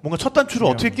 뭔가 첫 단추를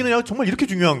어떻게 끼느냐가 정말 이렇게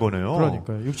중요한 거네요.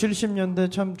 그러니까요. 60, 70년대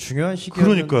참 중요한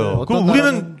시기였는데. 그러니까요. 그럼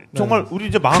우리는 정말 우리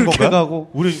이제 망한 건가요?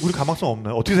 우리 가망성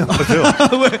없나요? 어떻게 생각하세요?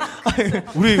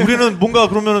 우리는 뭔가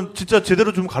그러면은 진짜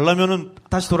제대로 좀 가려면은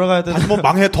다시 돌아가야 되나? 다시 뭐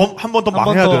한 번 더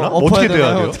망해야 되나? 어떻게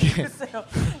돼야 돼요?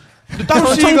 근데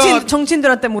따로 씨가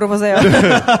정치인들한테 물어보세요.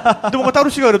 근데 뭔가 따로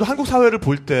씨가 그래도 한국 사회를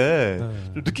볼 때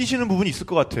느끼시는 부분이 있을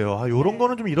것 같아요. 요런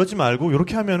거는 좀 이러지 말고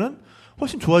요렇게 하면은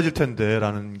훨씬 좋아질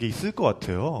텐데라는 게 있을 것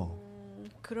같아요.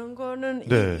 그런 거는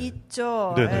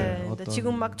있죠. 근데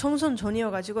지금 막 총선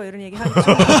전이어가지고 이런 얘기 하기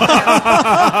좀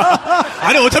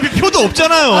아니 어차피 표도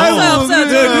없잖아요. 없어요.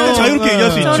 그런데 자유롭게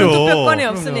얘기할 수 있죠. 저는 투표권이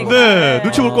없으니까.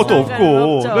 눈치 볼 것도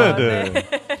없고.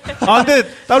 근데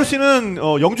따로 씨는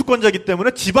영주권자이기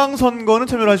때문에 지방선거는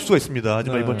참여를 하실 수가 있습니다.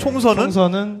 하지만 이번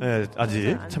총선은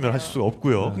아직 참여를 하실 수가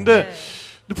없고요. 근데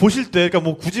보실 때, 그러니까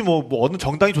뭐 굳이 뭐 어느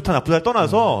정당이 좋다 나쁘다를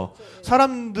떠나서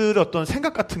사람들의 어떤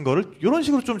생각 같은 거를 이런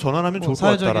식으로 좀 전환하면 좋을 것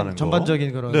같다라는 거.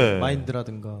 전반적인 그런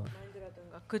마인드라든가.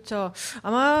 그렇죠.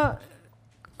 아마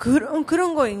그런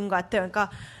거인 것 같아요. 그러니까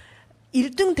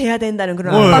 1등 돼야 된다는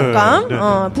그런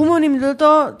압박감.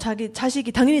 부모님들도 자기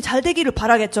자식이 당연히 잘 되기를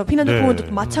바라겠죠. 핀란드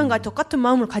부모님들도 마찬가지 똑같은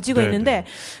마음을 가지고 있는데,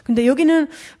 근데 여기는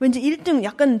왠지 1등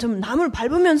약간 좀 남을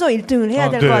밟으면서 1등을 해야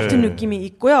될 것 같은 느낌이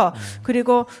있고요.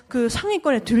 그리고 그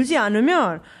상위권에 들지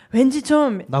않으면 왠지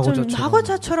좀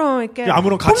낙오자처럼 이렇게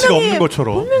아무런 가치가 없는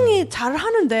것처럼 분명히 잘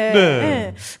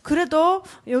하는데 그래도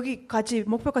여기까지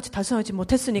목표까지 달성하지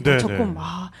못했으니까 조금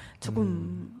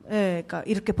그러니까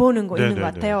이렇게 보는 거 있는 것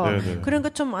같아요. 그런 거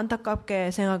좀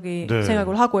안타깝게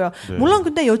생각을 하고요. 물론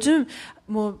근데 요즘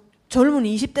뭐 젊은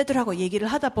 20대들하고 얘기를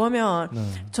하다 보면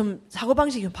좀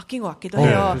사고방식이 바뀐 것 같기도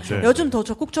해요. 그렇죠. 요즘 더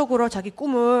적극적으로 자기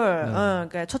꿈을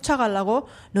그러니까 쫓아가려고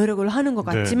노력을 하는 것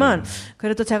같지만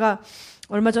그래도 제가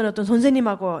얼마 전에 어떤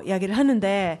선생님하고 이야기를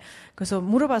하는데 그래서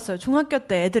물어봤어요. 중학교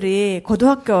때 애들이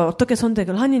고등학교 어떻게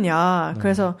선택을 하느냐.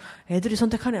 그래서 애들이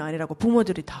선택하는 게 아니라고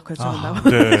부모들이 다 결정한다고.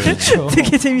 그렇죠.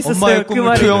 되게 재밌었어요. 엄마의 그 꿈을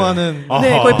말이. 투영하는.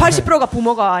 네, 거의 80%가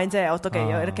부모가 이제 어떻게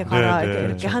이렇게 가라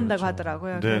이렇게 한다고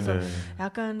하더라고요. 그래서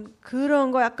약간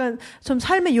그런 거 약간 좀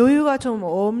삶의 여유가 좀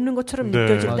없는 것처럼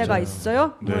느껴질 때가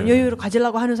있어요. 여유를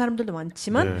가지려고 하는 사람들도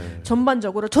많지만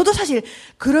전반적으로 저도 사실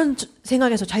그런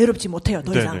생각에서 자유롭지 못해요.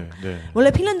 더 이상. 원래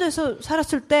핀란드에서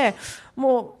살았을 때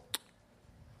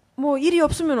뭐 일이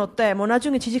없으면 어때? 뭐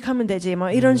나중에 취직하면 되지. 뭐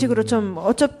이런 식으로 좀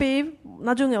어차피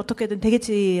나중에 어떻게든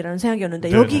되겠지라는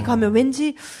생각이었는데 여기 가면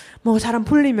왠지 뭐 사람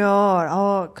풀리면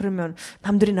그러면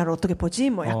남들이 나를 어떻게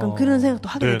보지? 뭐 약간 그런 생각도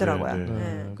하게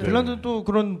되더라고요. 핀란드는 또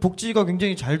그런 복지가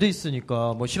굉장히 잘 돼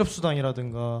있으니까 뭐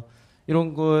실업수당이라든가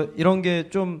이런 게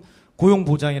좀 고용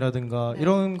보장이라든가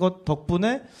이런 것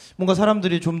덕분에 뭔가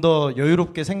사람들이 좀 더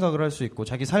여유롭게 생각을 할 수 있고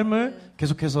자기 삶을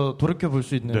계속해서 돌이켜 볼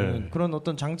수 있는 그런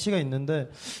어떤 장치가 있는데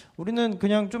우리는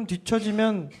그냥 좀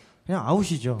뒤처지면 그냥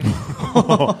아웃이죠.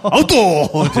 아웃도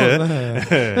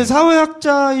이제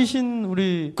사회학자이신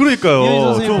우리 그러니까요. 이현희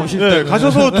선생님 보실 때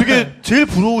가셔서 되게 제일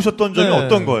부러우셨던 점이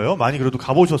어떤 거예요? 많이 그래도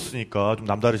가보셨으니까 좀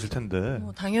남다르실 텐데.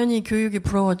 당연히 교육이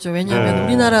부러웠죠. 왜냐하면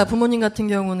우리나라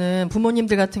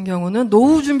부모님들 같은 경우는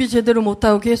노후 준비 제대로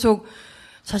못하고 계속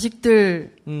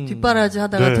자식들 뒷바라지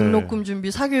하다가 등록금 준비,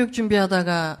 사교육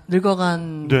준비하다가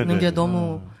늙어가는 게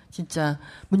너무 진짜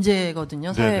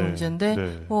문제거든요. 사회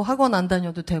문제인데 뭐 학원 안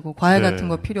다녀도 되고 과외 같은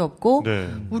거 필요 없고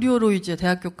무료로 이제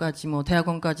대학교까지 뭐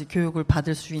대학원까지 교육을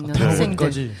받을 수 있는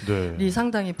학생들이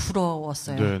상당히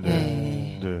부러웠어요.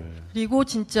 그리고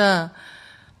진짜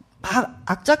막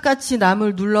악착같이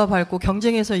남을 눌러밟고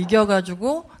경쟁에서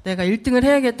이겨가지고 내가 1등을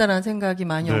해야겠다는 생각이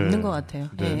많이 없는 것 같아요.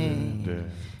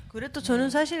 그래도 저는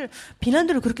사실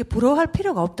핀란드를 그렇게 부러워할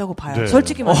필요가 없다고 봐요.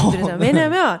 솔직히 말씀드리자면.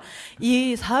 왜냐면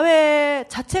이 사회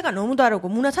자체가 너무 다르고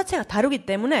문화 자체가 다르기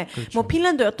때문에 뭐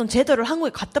핀란드의 어떤 제도를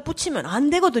한국에 갖다 붙이면 안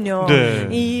되거든요.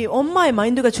 이 엄마의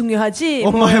마인드가 중요하지.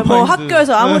 뭐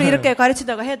학교에서 아무리 이렇게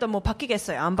가르치다가 해도 뭐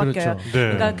바뀌겠어요. 안 바뀌어요.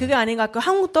 그러니까 그게 아닌 것 같고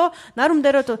한국도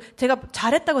나름대로 또 제가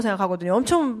잘했다고 생각하거든요.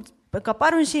 엄청 그러니까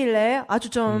빠른 시일 내에 아주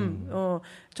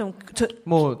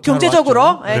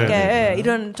경제적으로 이렇게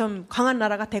이런 좀 강한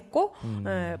나라가 됐고,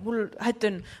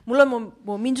 물론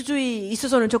뭐 민주주의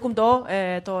있어서는 조금 더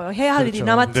해야 할 일이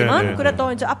남았지만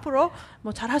그래도 이제 앞으로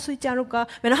뭐 잘할 수 있지 않을까.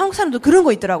 왜냐면 한국 사람도 그런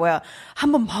거 있더라고요.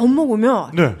 한번 마음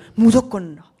먹으면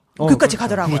무조건 끝까지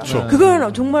가더라고요.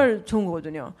 그건 정말 좋은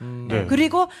거거든요.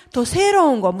 그리고 더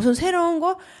새로운 거, 무슨 새로운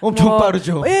거. 엄청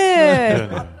빠르죠.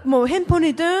 뭐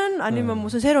핸폰이든 아니면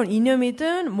무슨 새로운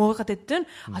이념이든 뭐가 됐든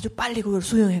아주 빨리 그걸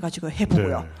수용해가지고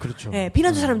해보고요.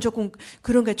 핀란드 사람은 조금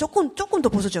그런 게 조금 더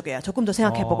보수적이에요. 조금 더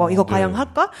생각해보고 이거 과연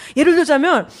할까? 예를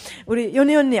들자면 우리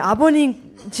연희 언니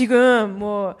아버님 지금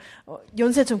뭐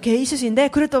연세 좀 개 있으신데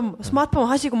그래도 스마트폰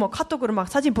하시고 뭐 카톡으로 막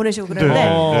사진 보내시고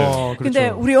그러는데 근데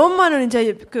우리 엄마는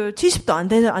이제 그 70도 안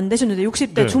되셨는데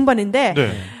 60대 중반인데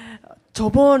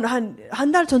저번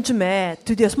한 달 전쯤에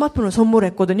드디어 스마트폰을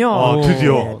선물했거든요.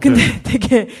 드디어. 근데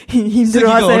되게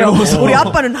힘들어하세요. 우리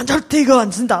아빠는 난 절대 이거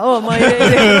안 쓴다. 막 이래.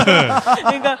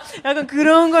 그러니까 약간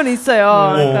그런 건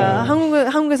있어요. 그러니까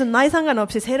한국에서 나이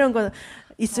상관없이 새로운 거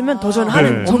있으면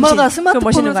도전하는 엄마가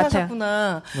스마트폰을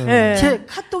사셨구나. 제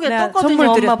카톡에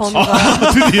떴거든요. 엄마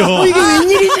번호가. 드디어. 이게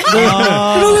웬일이지?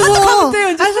 그러면서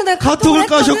그래서 내가 카톡을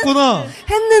까셨구나.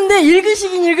 했는데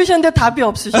읽으셨는데 답이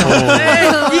없으셔.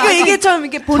 이게 좀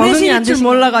이렇게 보내실 줄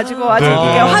몰라가지고 아직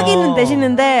이게 확인은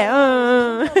되시는데.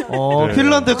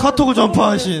 핀란드 카톡을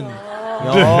전파하신.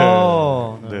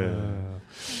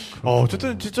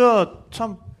 어쨌든 진짜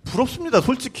참. 부럽습니다.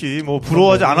 솔직히 뭐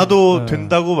부러워하지 않아도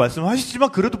된다고 말씀하시지만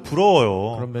그래도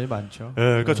부러워요. 그런 면이 많죠.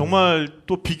 그러니까 정말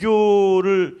또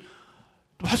비교를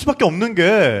할 수밖에 없는 게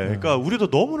그러니까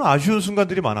우리도 너무나 아쉬운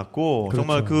순간들이 많았고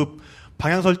정말 그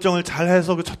방향 설정을 잘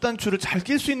해서 그 첫 단추를 잘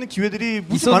낄 수 있는 기회들이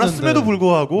무지 많았음에도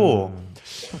불구하고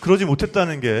그러지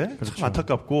못했다는 게 참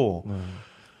안타깝고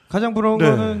가장 부러운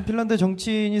거는 핀란드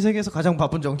정치인이 세계에서 가장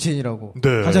바쁜 정치인이라고.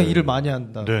 가장 일을 많이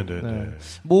한다.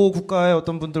 모 국가의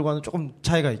어떤 분들과는 조금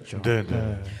차이가 있죠.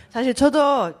 사실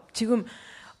저도 지금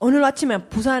오늘 아침에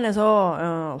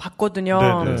부산에서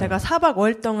왔거든요. 네네. 제가 4박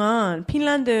 5일 동안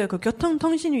핀란드 그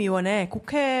교통통신위원회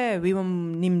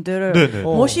국회의원님들 네네.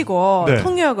 모시고 네.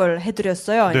 통역을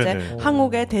해드렸어요. 네네. 이제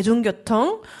한국의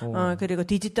대중교통 그리고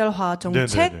디지털화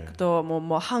정책 네네네. 또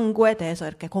뭐 항구에 대해서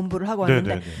이렇게 공부를 하고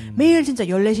왔는데 매일 진짜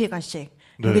 14시간씩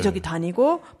여기저기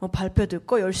다니고 뭐 발표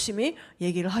듣고 열심히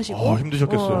얘기를 하시고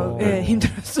힘드셨겠어요. 네,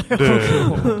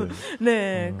 힘들었어요.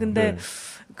 네,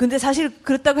 근데 사실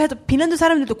그렇다고 해도 핀란드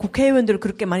사람들도 국회의원들을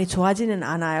그렇게 많이 좋아하지는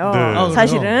않아요. 네.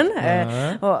 사실은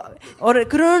네.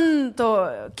 그런 또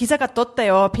기사가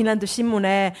떴대요. 핀란드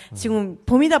신문에 지금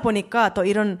봄이다 보니까 또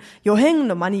이런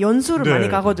여행도 많이 연수를 네. 많이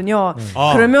가거든요.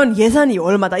 그러면 예산이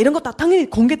얼마다 이런 거 다 당연히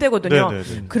공개되거든요. 네.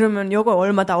 그러면 요거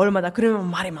얼마다 그러면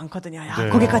말이 많거든요. 야 네.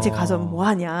 거기까지 가서 뭐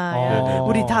하냐.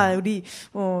 우리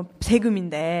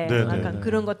세금인데 약간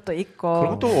그런 것도 있고.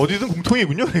 그런 것도 어디든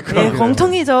공통이군요. 그러니까. 네,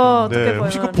 공통이죠. 어떻게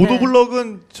보면. 그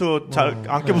보도블럭은 잘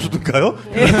안 깨부수던가요?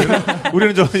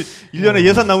 우리는 1년에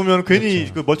예산 나오면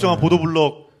괜히 그렇죠. 그 멀쩡한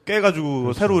보도블럭 깨가지고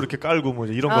그렇죠. 새로 이렇게 깔고 뭐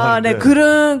이런 거 하는데. 네,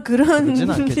 그런 그런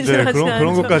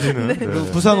것까지는. 네. 네.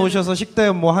 부산 오셔서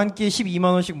식대 뭐 한 끼 12만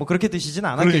원씩 뭐 그렇게 드시진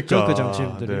않았겠죠. 그러니까. 그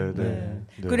정치인들이. 네.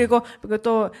 그리고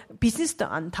또 비즈니스도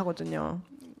안 타거든요.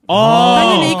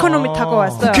 당연히 이코노미 타고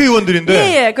왔어요.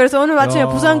 국회의원들인데. 예. 그래서 오늘 아침에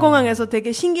부산공항에서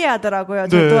되게 신기하더라고요.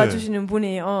 저 도와주시는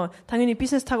분이 당연히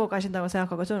비즈니스 타고 가신다고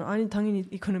생각하고 저는 아니 당연히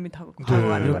이코노미 타고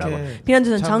가는 거라고.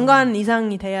 핀란드는 장관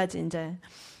이상이 돼야지 이제.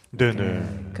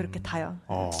 네네. 그렇게 타요.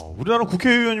 우리나라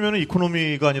국회의원이면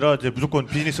이코노미가 아니라 이제 무조건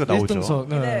비즈니스가 나오죠.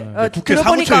 네. 국회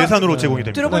사무처 예산으로 제공이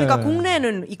됩니다. 들어보니까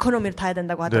국내는 이코노미를 타야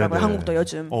된다고 하더라고요. 네네. 한국도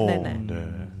요즘. 네네. 네.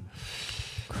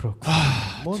 그렇군.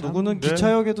 뭐 누구는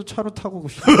기차역에도 차로 타고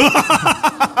싶어.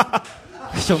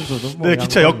 그 정도도 뭐. 네,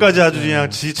 기차역까지 아주 그냥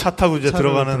지 차 타고 이제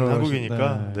들어가는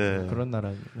한국이니까. 네. 그런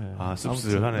나라. 네.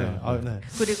 씁쓸하네. 네.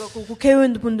 그리고 그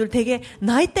국회의원분들 되게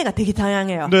나이대가 되게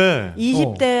다양해요. 네.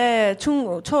 20대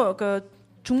중반부터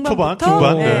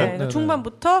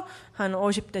중반부터 한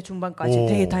 50대 중반까지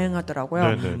되게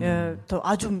다양하더라고요. 예, 또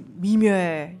아주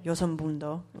미묘해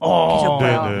여성분도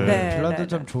계셨고요. 네. 핀란드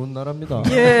참 좋은 나라입니다.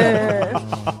 예.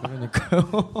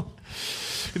 그러니까요.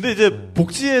 근데 이제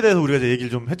복지에 대해서 우리가 이제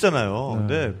얘기를 좀 했잖아요.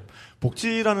 근데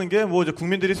복지라는 게 뭐 이제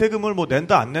국민들이 세금을 뭐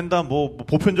낸다 안 낸다 뭐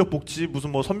보편적 복지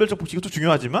무슨 뭐 선별적 복지 이것도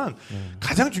중요하지만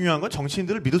가장 중요한 건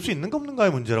정치인들을 믿을 수 있는가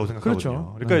없는가의 문제라고 생각하거든요.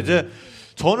 그렇죠. 그러니까 이제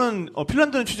저는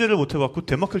핀란드는 취재를 못 해봤고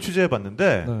덴마크를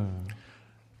취재해봤는데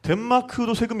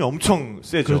덴마크도 세금이 엄청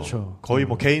세죠. 그렇죠. 거의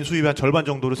뭐 개인 수입의 한 절반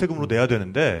정도를 세금으로 내야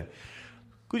되는데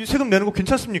그 세금 내는 거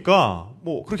괜찮습니까?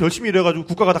 뭐 그렇게 열심히 일해가지고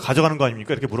국가가 다 가져가는 거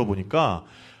아닙니까? 이렇게 물어보니까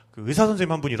그 의사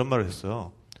선생님 한 분이 이런 말을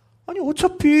했어요. 아니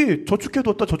어차피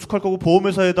저축해뒀다 저축할 거고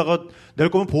보험회사에다가 낼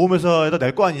거면 보험회사에다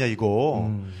낼 거 아니냐 이거.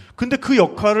 근데 그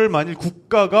역할을 만일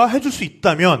국가가 해줄 수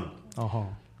있다면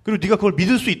그리고 네가 그걸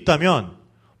믿을 수 있다면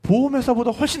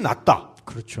보험회사보다 훨씬 낫다.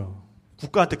 그렇죠.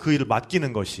 국가한테 그 일을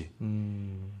맡기는 것이.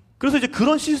 그래서 이제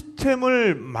그런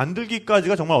시스템을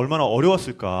만들기까지가 정말 얼마나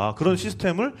어려웠을까. 그런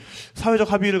시스템을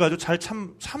사회적 합의를 가지고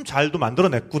참 잘도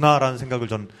만들어냈구나라는 생각을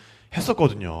전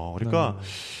했었거든요. 그러니까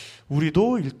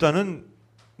우리도 일단은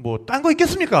뭐 딴 거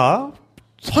있겠습니까?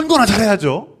 선거나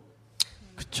잘해야죠.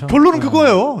 그쵸. 결론은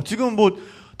그거예요. 지금 뭐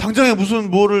당장에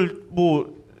무슨 뭐를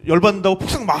뭐 열받는다고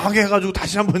폭삭 망하게 해가지고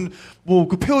다시 한번 뭐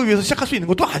그 폐허 위해서 시작할 수 있는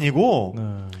것도 아니고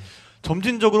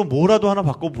점진적으로 뭐라도 하나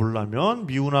바꿔보려면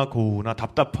미우나 고우나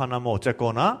답답하나 뭐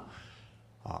어쨌거나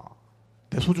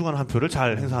내 소중한 한 표를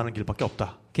잘 행사하는 길밖에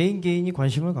없다. 개인이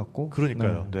관심을 갖고.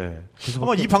 그러니까요. 네.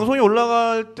 아마 이 방송이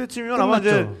올라갈 때쯤이면 아마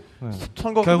이제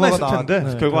선거가 끝났을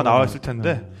텐데 결과가 나왔을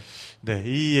텐데. 네,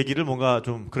 이 얘기를 뭔가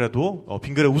좀 그래도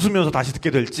빙그레 웃으면서 다시 듣게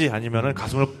될지 아니면은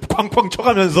가슴을 쾅쾅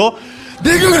쳐가면서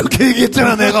내가 그렇게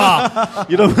얘기했잖아 내가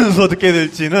이러면서 듣게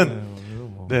될지는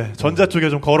네 전자 쪽에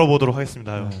좀 걸어보도록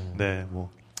하겠습니다. 네, 뭐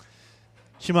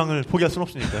희망을 포기할 수는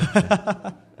없으니까.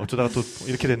 네. 어쩌다가 또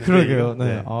이렇게 됐는데. 그러게요.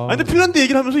 네. 아니 근데 핀란드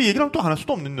얘기를 하면서 이 얘기를 또 안 할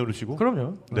수도 없는 노릇이고.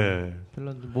 그럼요. 네.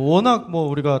 핀란드 뭐 워낙 뭐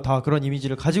우리가 다 그런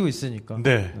이미지를 가지고 있으니까.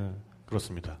 네.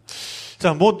 그렇습니다.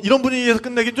 자, 뭐 이런 분위기에서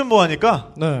끝내긴 좀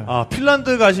뭐하니까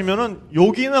핀란드 가시면은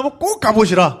여기나 뭐 꼭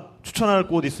가보시라 추천할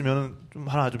곳 있으면은 좀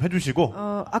하나 좀 해주시고.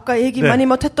 아까 얘기 많이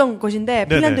못했던 곳인데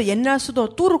핀란드 옛날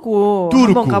수도 뚜르쿠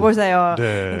한번 가보세요. 네.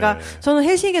 그러니까 저는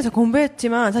헬싱키에서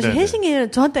공부했지만 사실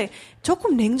헬싱키는 저한테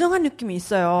조금 냉정한 느낌이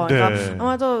있어요. 그러니까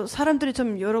아마도 사람들이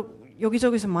좀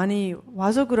여기저기서 많이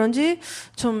와서 그런지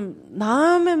좀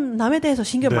남에 대해서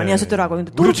신경 많이 하시더라고요.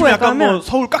 근데 우리 뚜르코에 약간 가면 뭐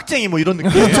서울 깍쟁이 뭐 이런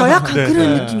느낌. 그렇죠. 약간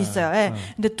그런 느낌이 있어요. 예.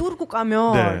 근데 뚜르코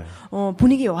가면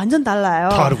분위기 완전 달라요.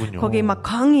 다르군요. 거기 막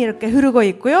강이 이렇게 흐르고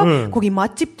있고요. 거기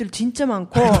맛집들 진짜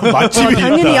많고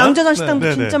당연히 양조장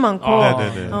식당도 진짜 많고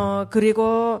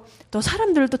그리고 또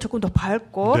사람들도 조금 더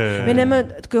밝고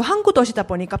왜냐면 그 항구 도시다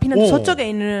보니까 핀란드 서쪽에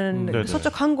있는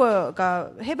서쪽 항구가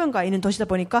해변가에 있는 도시다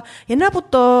보니까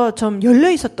옛날부터 좀 열려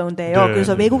있었던데요.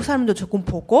 그래서 외국 사람도 조금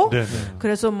보고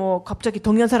그래서 뭐 갑자기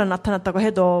동양 사람 나타났다고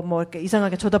해도 뭐 이렇게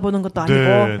이상하게 쳐다보는 것도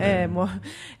아니고 예, 뭐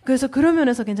그래서 그런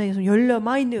면에서 굉장히 좀 열려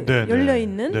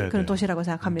있는 그런 도시라고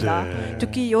생각합니다.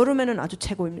 특히 여름에는 아주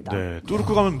최고입니다.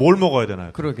 뚜르코 가면 뭘 먹어야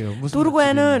되나요? 그러게요.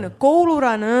 뚜르코에는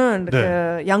꼬우루라는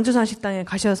그 양조산 식당에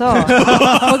가셔서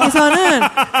거기서는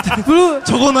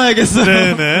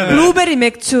적어놔야겠어요. 블루베리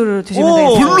맥주를 드시면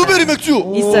되겠어요. 블루베리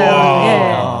맥주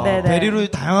있어요. 예. 베리로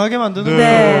다양하게 만드는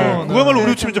거. 그야말로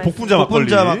우리 치면 이제 복분자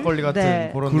막걸리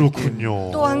같은 그런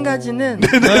그렇군요. 또 한 가지는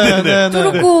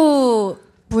뚜르코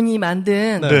분이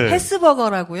만든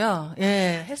헬스버거라고요.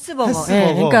 예, 헬스버거.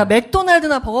 예, 그러니까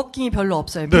맥도날드나 버거킹이 별로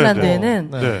없어요.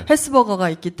 핀란드에는 헬스버거가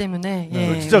있기 때문에.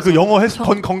 예, 진짜 그 영어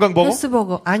건강버거?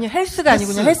 헬스버거. 아니요, 헬스가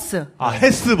아니고 그냥 헬스.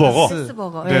 헬스버거.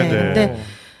 헬스버거. 예. 근데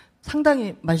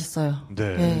상당히 맛있어요.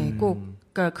 예, 꼭.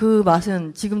 그러니까 그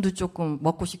맛은 지금도 조금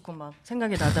먹고 싶고 막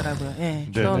생각이 나더라고요. 예.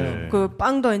 그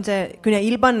빵도 이제 그냥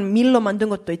일반 밀로 만든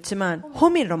것도 있지만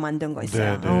호밀로 만든 거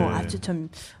있어요. 아주 좀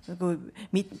그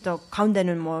밑도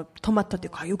가운데는 뭐 토마토도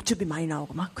있고 육즙이 많이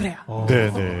나오고 막 그래요.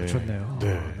 좋네요.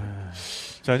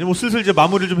 자, 이제 뭐 슬슬 이제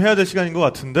마무리를 좀 해야 될 시간인 것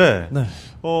같은데,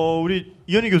 우리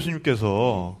이현희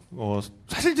교수님께서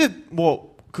사실 이제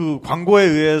뭐 그 광고에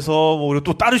의해서 뭐 그리고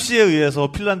또 따르시에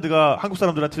의해서 핀란드가 한국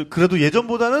사람들한테 그래도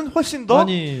예전보다는 훨씬 더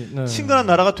친근한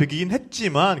나라가 되긴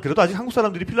했지만 그래도 아직 한국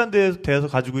사람들이 핀란드에 대해서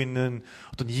가지고 있는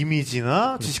어떤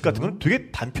이미지나 지식 같은 건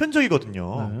되게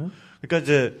단편적이거든요. 그러니까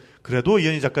이제 그래도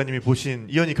이현희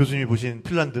교수님이 보신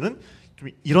핀란드는 좀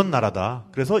이런 나라다.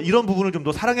 그래서 이런 부분을 좀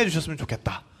더 사랑해 주셨으면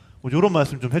좋겠다. 뭐 이런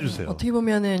말씀 좀 해주세요. 어떻게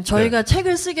보면은 저희가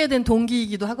책을 쓰게 된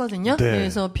동기이기도 하거든요.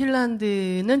 그래서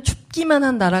핀란드는 춥기만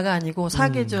한 나라가 아니고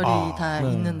사계절이 다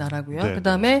있는 나라고요.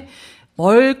 그다음에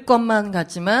멀 것만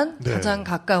같지만 가장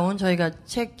가까운 저희가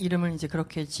책 이름을 이제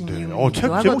그렇게 진 이유이기도 책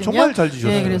하거든요. 제목 정말 잘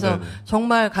지셨어요. 그래서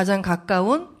정말 가장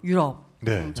가까운 유럽.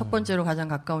 첫 번째로 가장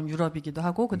가까운 유럽이기도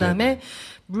하고 그다음에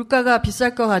물가가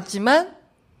비쌀 것 같지만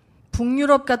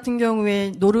북유럽 같은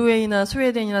경우에 노르웨이나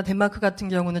스웨덴이나 덴마크 같은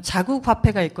경우는 자국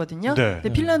화폐가 있거든요.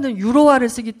 근데 핀란드는 유로화를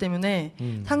쓰기 때문에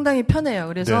상당히 편해요.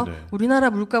 그래서 우리나라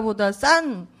물가보다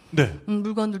싼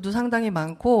물건들도 상당히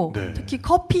많고 특히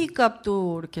커피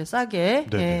값도 이렇게 싸게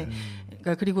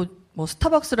그러니까 그리고 뭐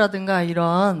스타벅스라든가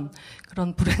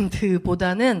그런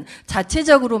브랜드보다는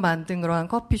자체적으로 만든 그러한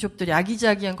커피숍들이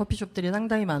아기자기한 커피숍들이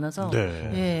상당히 많아서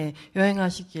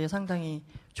여행하시기에 상당히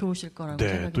좋으실 거라고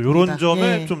생각합니다. 또 이런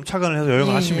점에 좀 착안을 해서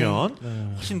여행을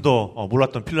하시면 훨씬 더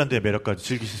몰랐던 핀란드의 매력까지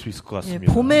즐기실 수 있을 것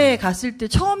같습니다. 봄에 갔을 때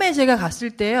처음에 제가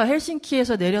갔을 때요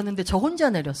헬싱키에서 내렸는데 저 혼자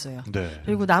내렸어요.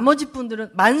 그리고 나머지 분들은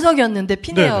만석이었는데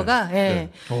핀에어가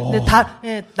근데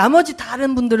나머지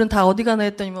다른 분들은 다 어디 가나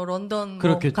했더니 뭐 런던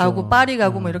뭐 가고 파리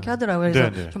가고 뭐 이렇게 하더라고요.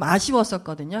 그래서 좀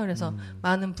아쉬웠었거든요. 그래서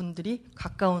많은 분들이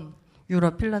가까운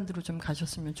유럽 핀란드로 좀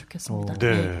가셨으면 좋겠습니다.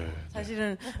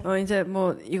 사실은 이제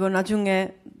뭐 이거 나중에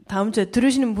다음 주에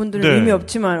들으시는 분들은 의미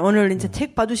없지만 오늘 이제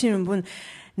책 봐주시는 분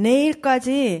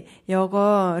내일까지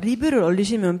이거 리뷰를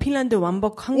올리시면 핀란드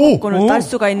왕복 항공권을 딸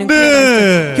수가 있는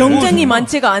경쟁이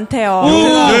많지가 않대요.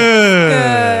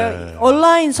 그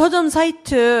온라인 서점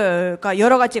사이트가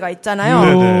여러 가지가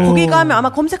있잖아요. 거기 가면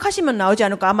아마 검색하시면 나오지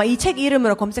않을까. 아마 이 책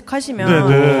이름으로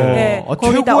검색하시면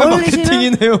거기다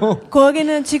올리시면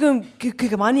거기는 지금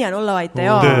그게 많이 안 올라와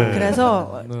있대요.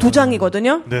 그래서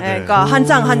 2장이거든요. 그러니까 한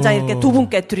장 이렇게 두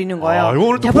분께 드리는 거예요.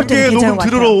 오늘 또 본계 녹음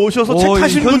들으러 오셔서 책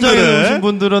사신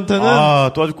분들한테는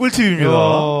또 아주 꿀팁입니다.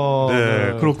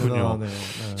 그렇군요.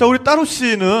 자, 우리 따로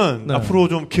씨는 앞으로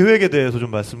좀 계획에 대해서 좀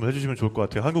말씀을 해주시면 좋을 것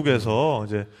같아요. 한국에서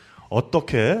이제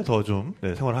어떻게 더 좀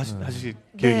생활하실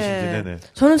계획이신지.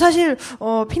 저는 사실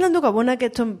핀란드가 워낙에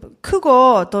좀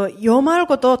크고 또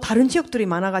말고 또 다른 지역들이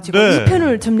많아가지고 이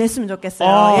편을 좀 냈으면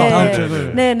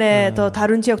좋겠어요. 또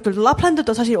다른 지역들도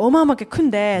라플란드도 사실 어마어마하게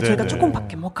큰데 저희가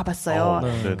조금밖에 못 가봤어요.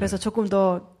 그래서 조금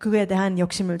더 그거에 대한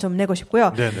욕심을 좀 내고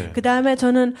싶고요. 그 다음에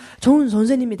저는 좋은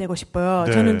선생님이 되고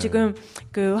싶어요. 저는 지금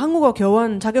그 한국어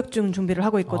교원 자격증 준비를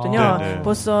하고 있거든요.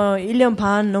 벌써 1년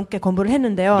반 넘게 공부를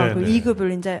했는데요. 그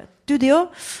 2급을 이제 드디어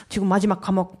지금 마지막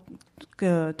과목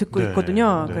듣고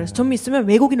있거든요. 그래서 좀 있으면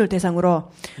외국인을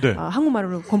대상으로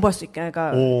한국말을 공부할 수 있게,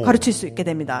 그러니까 가르칠 수 있게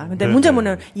됩니다. 근데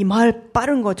문제는 이 말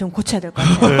빠른 거 좀 고쳐야 될 것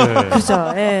같아요.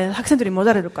 그렇죠. 예, 학생들이 못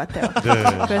알아들 것 같아요.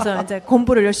 그래서 이제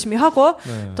공부를 열심히 하고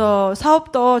또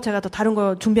사업도 제가 또 다른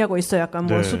거 준비하고 있어요. 약간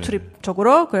뭐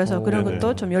수출입적으로. 그래서 그런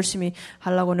것도 좀 열심히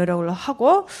하려고 노력을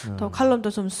하고 또 칼럼도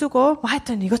좀 쓰고 뭐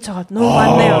하여튼 이것저것 너무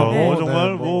많네요.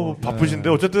 정말 뭐 바쁘신데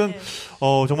어쨌든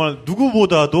정말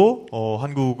누구보다도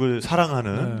한국을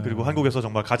사랑하는 그리고 한국에서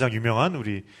정말 가장 유명한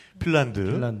우리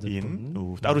핀란드인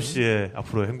따루 씨의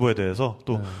앞으로의 행보에 대해서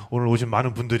또 오늘 오신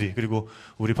많은 분들이 그리고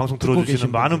우리 방송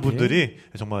들어주시는 많은 분들이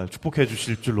정말 축복해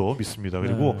주실 줄로 믿습니다.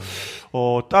 그리고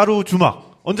따루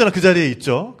주막 언제나 그 자리에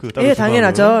있죠. 그 따루 예, 주막은.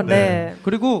 당연하죠. 네.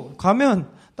 그리고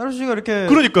가면 따루 씨가 이렇게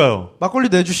그러니까요. 막걸리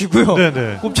내주시고요.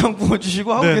 네네. 곱창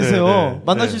구워주시고 하고 네네네. 계세요.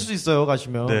 만나실 수 있어요.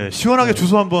 가시면. 네, 시원하게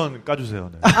주소 한번 까주세요.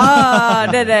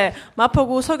 네. 네네.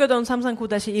 마포구 서교동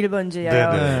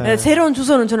 339-1번지예요. 네, 새로운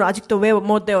주소는 저는 아직도 왜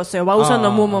못 외웠어요.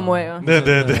 와우산은 뭐예요.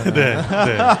 네네네네.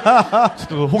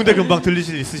 또 홍대 근방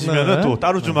들리실 있으시면은 또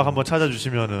따루 주막 한번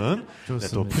찾아주시면은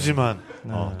또 푸짐한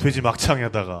돼지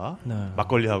막창에다가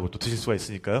막걸리하고 또 드실 수가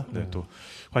있으니까요. 네, 또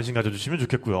관심 가져주시면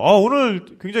좋겠고요. 오늘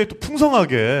굉장히 또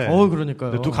풍성하게.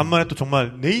 그러니까요. 네, 또 간만에 또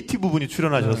정말 네이티브 분이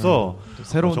출연하셔서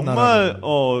새로운 정말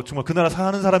정말 그 나라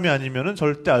사는 사람이 아니면은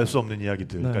절대 알 수 없는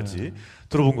이야기들까지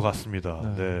들어본 것 같습니다.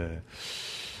 네.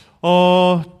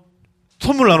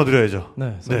 선물 나눠드려야죠.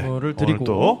 네, 선물을 드리고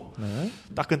또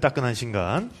따끈따끈한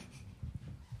신간.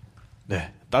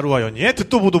 네, 따루와 연희의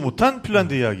듣도 보도 못한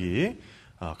핀란드 이야기.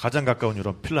 가장 가까운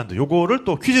유럽 핀란드. 요거를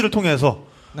또 퀴즈를 통해서.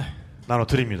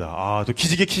 나눠드립니다. 또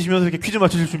기지개 키시면서 이렇게 퀴즈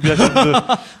맞추실 준비하시는 분들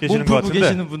계시는 것 같은데.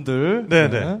 계시는 분들.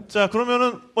 네네. 자,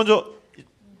 그러면은 먼저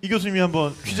이 교수님이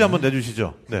한번 퀴즈 한번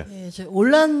내주시죠. 네.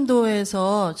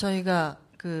 올란도에서 저희가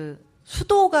그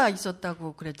수도가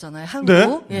있었다고 그랬잖아요.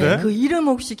 한국. 그 이름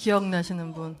혹시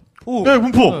기억나시는 분? 네,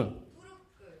 군포.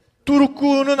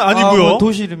 뚜르크는 아니고요.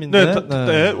 도시 이름인데.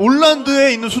 네.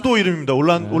 올란드에 있는 수도 이름입니다.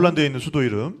 올란드에 있는 수도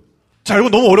이름. 자, 이거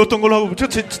너무 어려웠던 걸로 하고,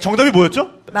 정답이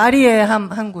뭐였죠? 마리의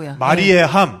함구요. 마리의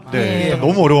함. 네.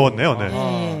 너무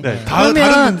어려웠네요. 네. 다른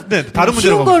문제.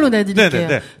 쉬운 걸로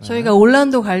내드릴게요. 저희가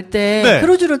올란도 갈 때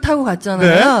크루즈를 타고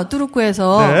갔잖아요.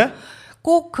 뚜르크에서.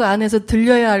 꼭 그 안에서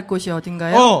들려야 할 곳이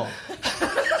어딘가요?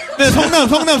 네, 성남.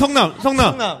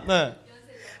 네.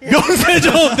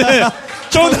 면세점. 네.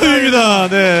 정답입니다.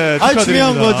 네. 축하드립니다.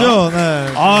 중요한 거죠. 네.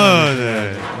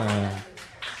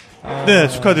 네,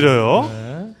 축하드려요.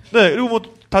 네, 그리고 뭐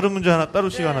다른 문제 하나 따로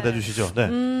시간 하나 내주시죠. 네.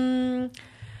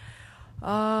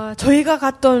 저희가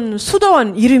갔던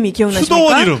수도원 이름이 기억나십니까?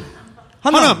 수도원 이름.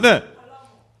 하남. 네.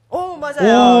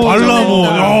 맞아요.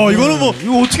 발라모. 이거는 뭐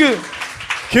이거 어떻게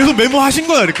계속 메모하신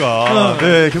거야, 그러니까.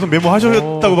 네, 계속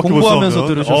메모하셨다고밖에 못 공부하면서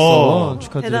들으셨어.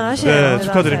 축하드립니다. 대단하시네요. 네,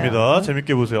 축하드립니다.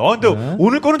 재밌게 보세요. 근데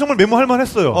오늘 거는 정말 메모할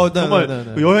만했어요. 정말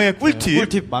그 여행의 꿀팁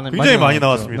굉장히 많이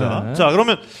나왔습니다. 자,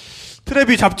 그러면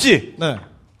트레비 잡지.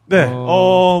 네,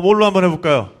 뭘로 한번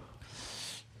해볼까요?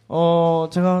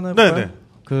 제가 하나 해볼까요?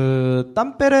 그,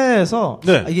 땀빼레에서,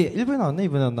 이게 1부에 나왔네,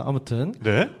 2부에 나왔나? 아무튼.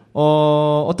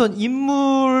 어떤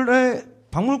인물의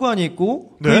박물관이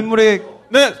있고, 그 인물의.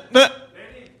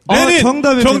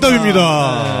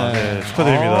 정답입니다. 네,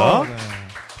 축하드립니다.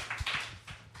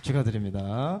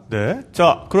 축하드립니다. 네.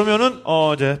 자, 그러면은,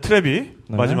 이제 트레비.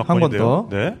 마지막 한 번 번인데요.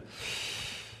 더. 네.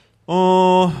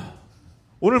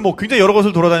 오늘 뭐 굉장히 여러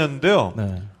곳을 돌아다녔는데요.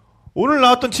 오늘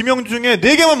나왔던 지명 중에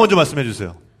 4개만 먼저 말씀해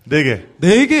주세요. 4개.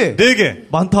 4개?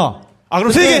 4개. 많다.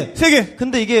 그럼 3개? 3개.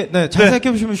 근데 이게, 잘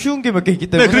생각해보시면 쉬운 게 몇 개 있기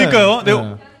때문에. 네, 그러니까요.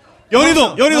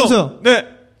 연희동. 네.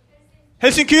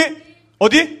 헬싱키?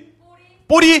 어디?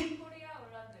 꼬리?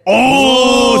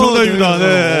 정답입니다.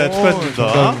 네,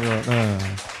 축하드립니다.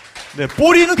 네,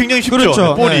 꼬리는 굉장히 쉽죠.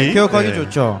 그렇죠. 꼬리. 기억하기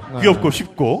좋죠. 귀엽고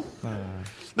쉽고.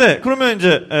 네, 그러면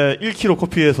이제 1kg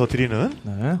커피에서 드리는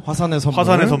화산의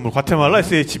선물. 과테말라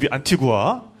SHB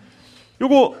안티구아.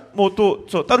 요거 뭐 또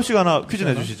저 따루 씨가 하나 퀴즈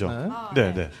내주시죠.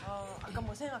 네. 아까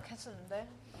뭐 생각했었는데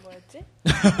뭐였지?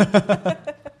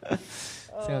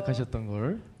 생각하셨던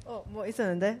걸. 뭐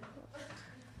있었는데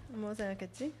뭐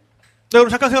생각했지? 네, 그럼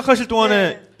잠깐 생각하실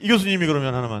동안에 이 교수님이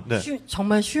그러면 하나만. 네.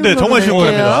 정말 쉬운 네, 정말 쉬운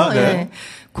겁니다. 네.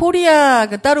 코리아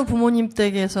따루 부모님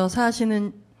댁에서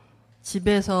사시는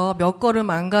집에서 몇 걸음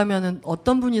안 가면은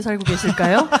어떤 분이 살고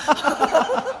계실까요?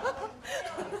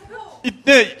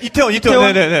 이태원.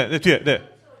 네, 뒤에. 네.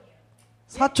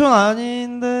 사촌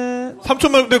아닌데.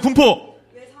 삼촌 말고, 군포.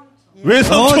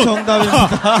 외삼촌.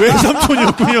 정답입니다.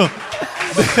 외삼촌이었군요.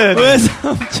 네.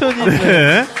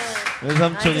 외삼촌인데.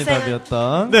 외삼촌이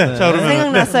답이었던. 네, 자, 그러면.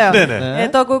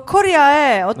 생각났어요. 또 그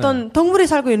코리아에 어떤 동물이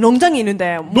살고 있는 농장이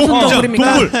있는데, 무슨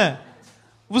동물입니까? 동물.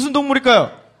 무슨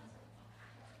동물일까요?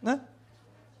 네?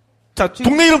 자,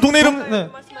 동네 이름. 네.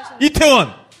 이태원.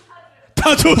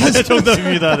 타조. 네,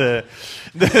 정답입니다. 네.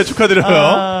 네,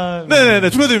 축하드려요. 네네네,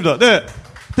 축하드립니다. 네.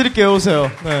 드릴게요,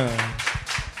 오세요. 네.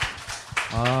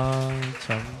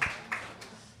 참.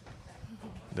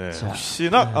 네.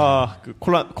 혹시나, 그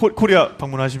코리아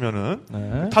방문하시면은,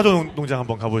 네. 타조 농장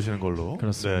한번 가보시는 걸로.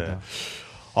 그렇습니다. 네.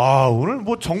 오늘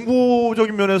뭐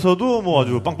정보적인 면에서도 뭐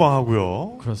아주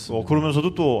빵빵하고요. 그렇습니다.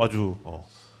 그러면서도 또 아주,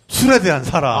 술에 대한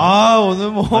사랑.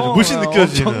 오늘 뭐. 아주 물씬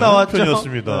느껴지는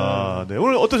편이었습니다. 네. 네.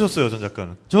 오늘 어떠셨어요, 전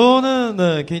작가는? 저는,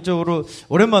 네, 개인적으로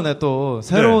오랜만에 또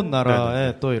새로운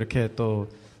나라에 또 이렇게 또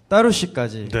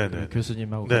따루씨까지 그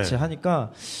교수님하고 같이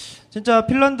하니까 진짜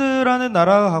핀란드라는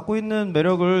나라가 갖고 있는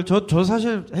매력을 저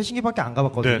사실 헬싱키밖에 안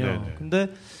가봤거든요. 근데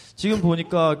지금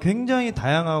보니까 굉장히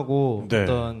다양하고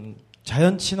어떤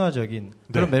자연 친화적인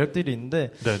그런 매력들이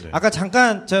있는데 아까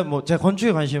잠깐 제가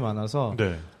건축에 관심이 많아서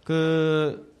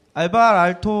그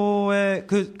알바알토의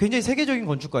그 굉장히 세계적인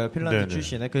건축가예요. 핀란드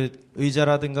출신의 그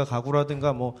의자라든가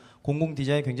가구라든가 뭐 공공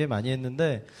디자인 굉장히 많이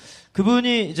했는데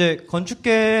그분이 이제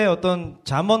건축계의 어떤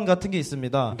잠언 같은 게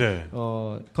있습니다.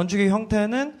 건축의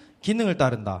형태는 기능을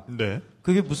따른다.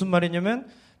 그게 무슨 말이냐면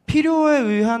필요에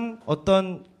의한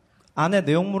어떤 안에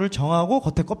내용물을 정하고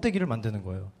겉에 껍데기를 만드는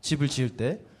거예요. 집을 지을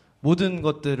때 모든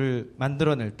것들을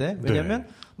만들어낼 때 왜냐하면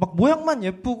막 모양만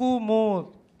예쁘고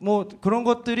뭐 그런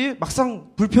것들이 막상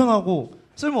불편하고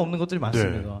쓸모없는 것들이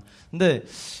많습니다. 근데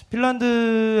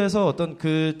핀란드에서 어떤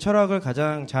그 철학을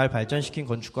가장 잘 발전시킨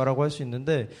건축가라고 할 수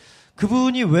있는데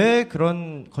그분이 왜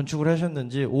그런 건축을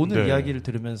하셨는지 오늘 이야기를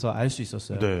들으면서 알 수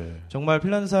있었어요. 정말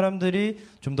핀란드 사람들이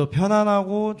좀 더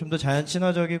편안하고 좀 더 자연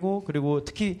친화적이고 그리고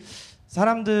특히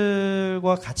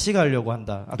사람들과 같이 가려고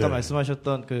한다. 아까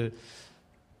말씀하셨던 그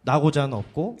나고자는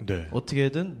없고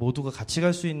어떻게든 모두가 같이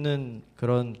갈 수 있는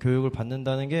그런 교육을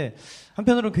받는다는 게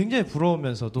한편으로는 굉장히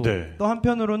부러우면서도 또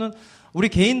한편으로는 우리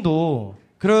개인도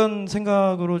그런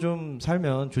생각으로 좀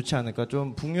살면 좋지 않을까.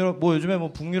 좀 북유럽 뭐 요즘에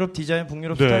뭐 북유럽 디자인,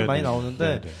 북유럽 스타일 많이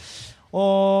나오는데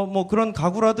뭐 그런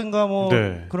가구라든가 뭐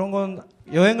그런 건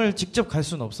여행을 직접 갈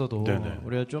수는 없어도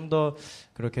우리가 좀 더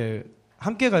그렇게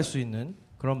함께 갈 수 있는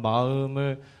그런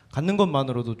마음을 갖는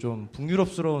것만으로도 좀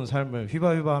북유럽스러운 삶을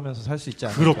휘바휘바하면서 살 수 있지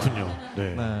않을까. 그렇군요.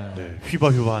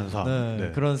 휘바휘바한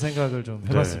삶. 그런 생각을 좀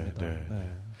해봤습니다.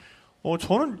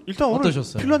 저는 일단 오늘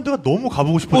어떠셨어요? 핀란드가 너무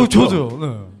가보고 싶어졌고.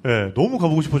 저도요. 네, 너무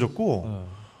가보고 싶어졌고.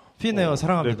 피네어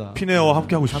사랑합니다. 피네어와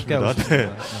함께 하고 싶습니다. 함께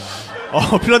하고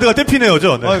싶습니다. 핀란드가 때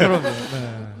피네어죠. 그럼요.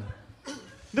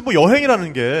 근데 뭐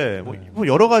여행이라는 게 뭐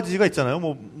여러 가지가 있잖아요.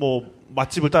 뭐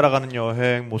맛집을 따라가는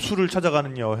여행, 뭐 술을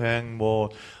찾아가는 여행, 뭐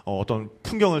어떤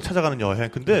풍경을 찾아가는 여행.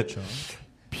 근데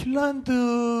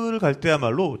핀란드를 갈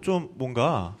때야말로 좀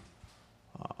뭔가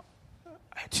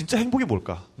진짜 행복이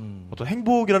뭘까? 어떤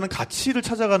행복이라는 가치를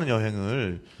찾아가는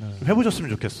여행을 해보셨으면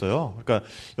좋겠어요. 그러니까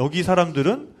여기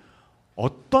사람들은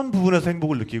어떤 부분에서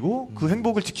행복을 느끼고 그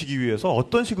행복을 지키기 위해서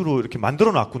어떤 식으로 이렇게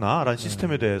만들어 놨구나라는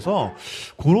시스템에 대해서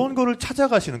그런 거를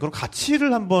찾아가시는 그런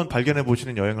가치를 한번 발견해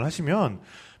보시는 여행을 하시면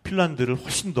핀란드를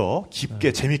훨씬 더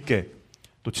깊게 재밌게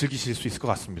또 즐기실 수 있을 것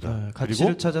같습니다.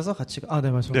 가치를 찾아서 가치가 네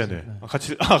말씀하세요.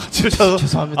 가치를 찾아서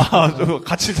죄송합니다.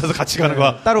 가치를 찾아서 같이 가는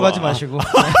거야. 따로 가지 마시고.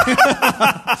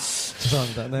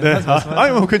 죄송합니다.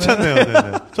 아니 뭐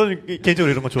괜찮네요. 저는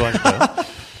개인적으로 이런 거 좋아하니까요.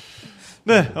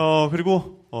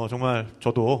 그리고 정말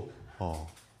저도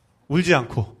울지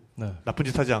않고 나쁜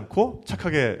짓 하지 않고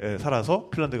착하게 살아서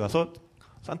핀란드 가서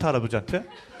산타 할아버지한테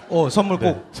선물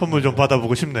꼭 선물 좀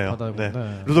받아보고 싶네요.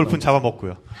 루돌프는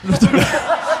잡아먹고요.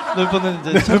 루돌프는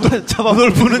이제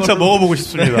루돌프는 참 먹어보고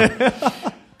싶습니다.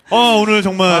 오늘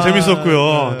정말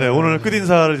재밌었고요. 오늘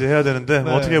끝인사를 이제 해야 되는데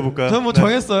어떻게 해볼까요? 저는 뭐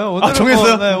정했어요. 오늘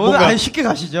정했어요? 오늘 아예 쉽게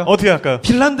가시죠. 어떻게 할까요?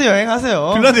 핀란드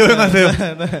여행하세요. 핀란드 여행하세요.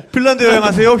 핀란드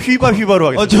여행하세요. 휘바휘바로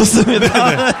하겠습니다.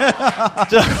 좋습니다.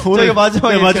 자, 오늘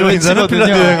마지막 인사는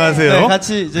핀란드 여행하세요.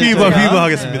 같이 이제 휘바휘바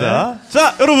하겠습니다.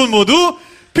 자, 여러분 모두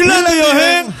핀란드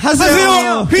여행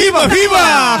하세요.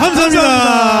 휘바휘바.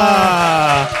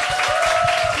 감사합니다.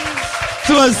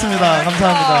 수고하셨습니다.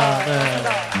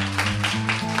 감사합니다.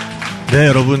 네,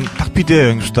 여러분 탁피디의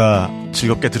여행수다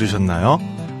즐겁게 들으셨나요?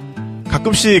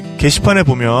 가끔씩 게시판에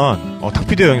보면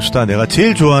탁피디의 여행수다 내가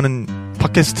제일 좋아하는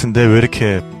팟캐스트인데 왜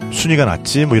이렇게 순위가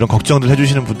낮지? 뭐 이런 걱정들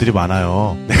해주시는 분들이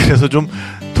많아요. 그래서 좀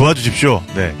도와주십시오.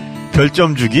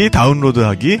 별점 주기,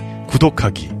 다운로드하기,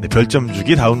 구독하기. 별점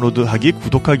주기, 다운로드하기,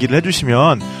 구독하기를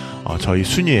해주시면 저희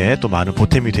순위에 또 많은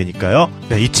보탬이 되니까요.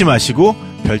 잊지 마시고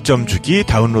별점 주기,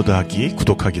 다운로드하기,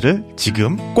 구독하기를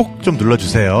지금 꼭 좀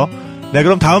눌러주세요.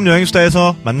 그럼 다음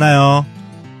여행수다에서 만나요.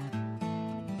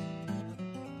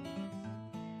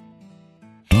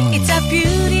 It's a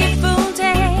beautiful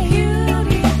day.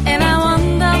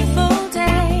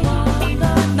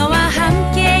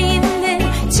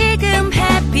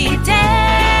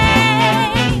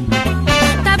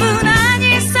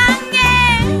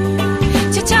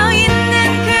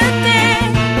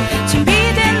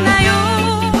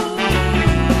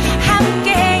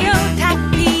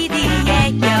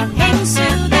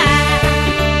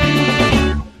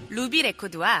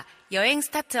 레코드와 여행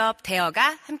스타트업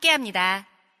대여가 함께합니다.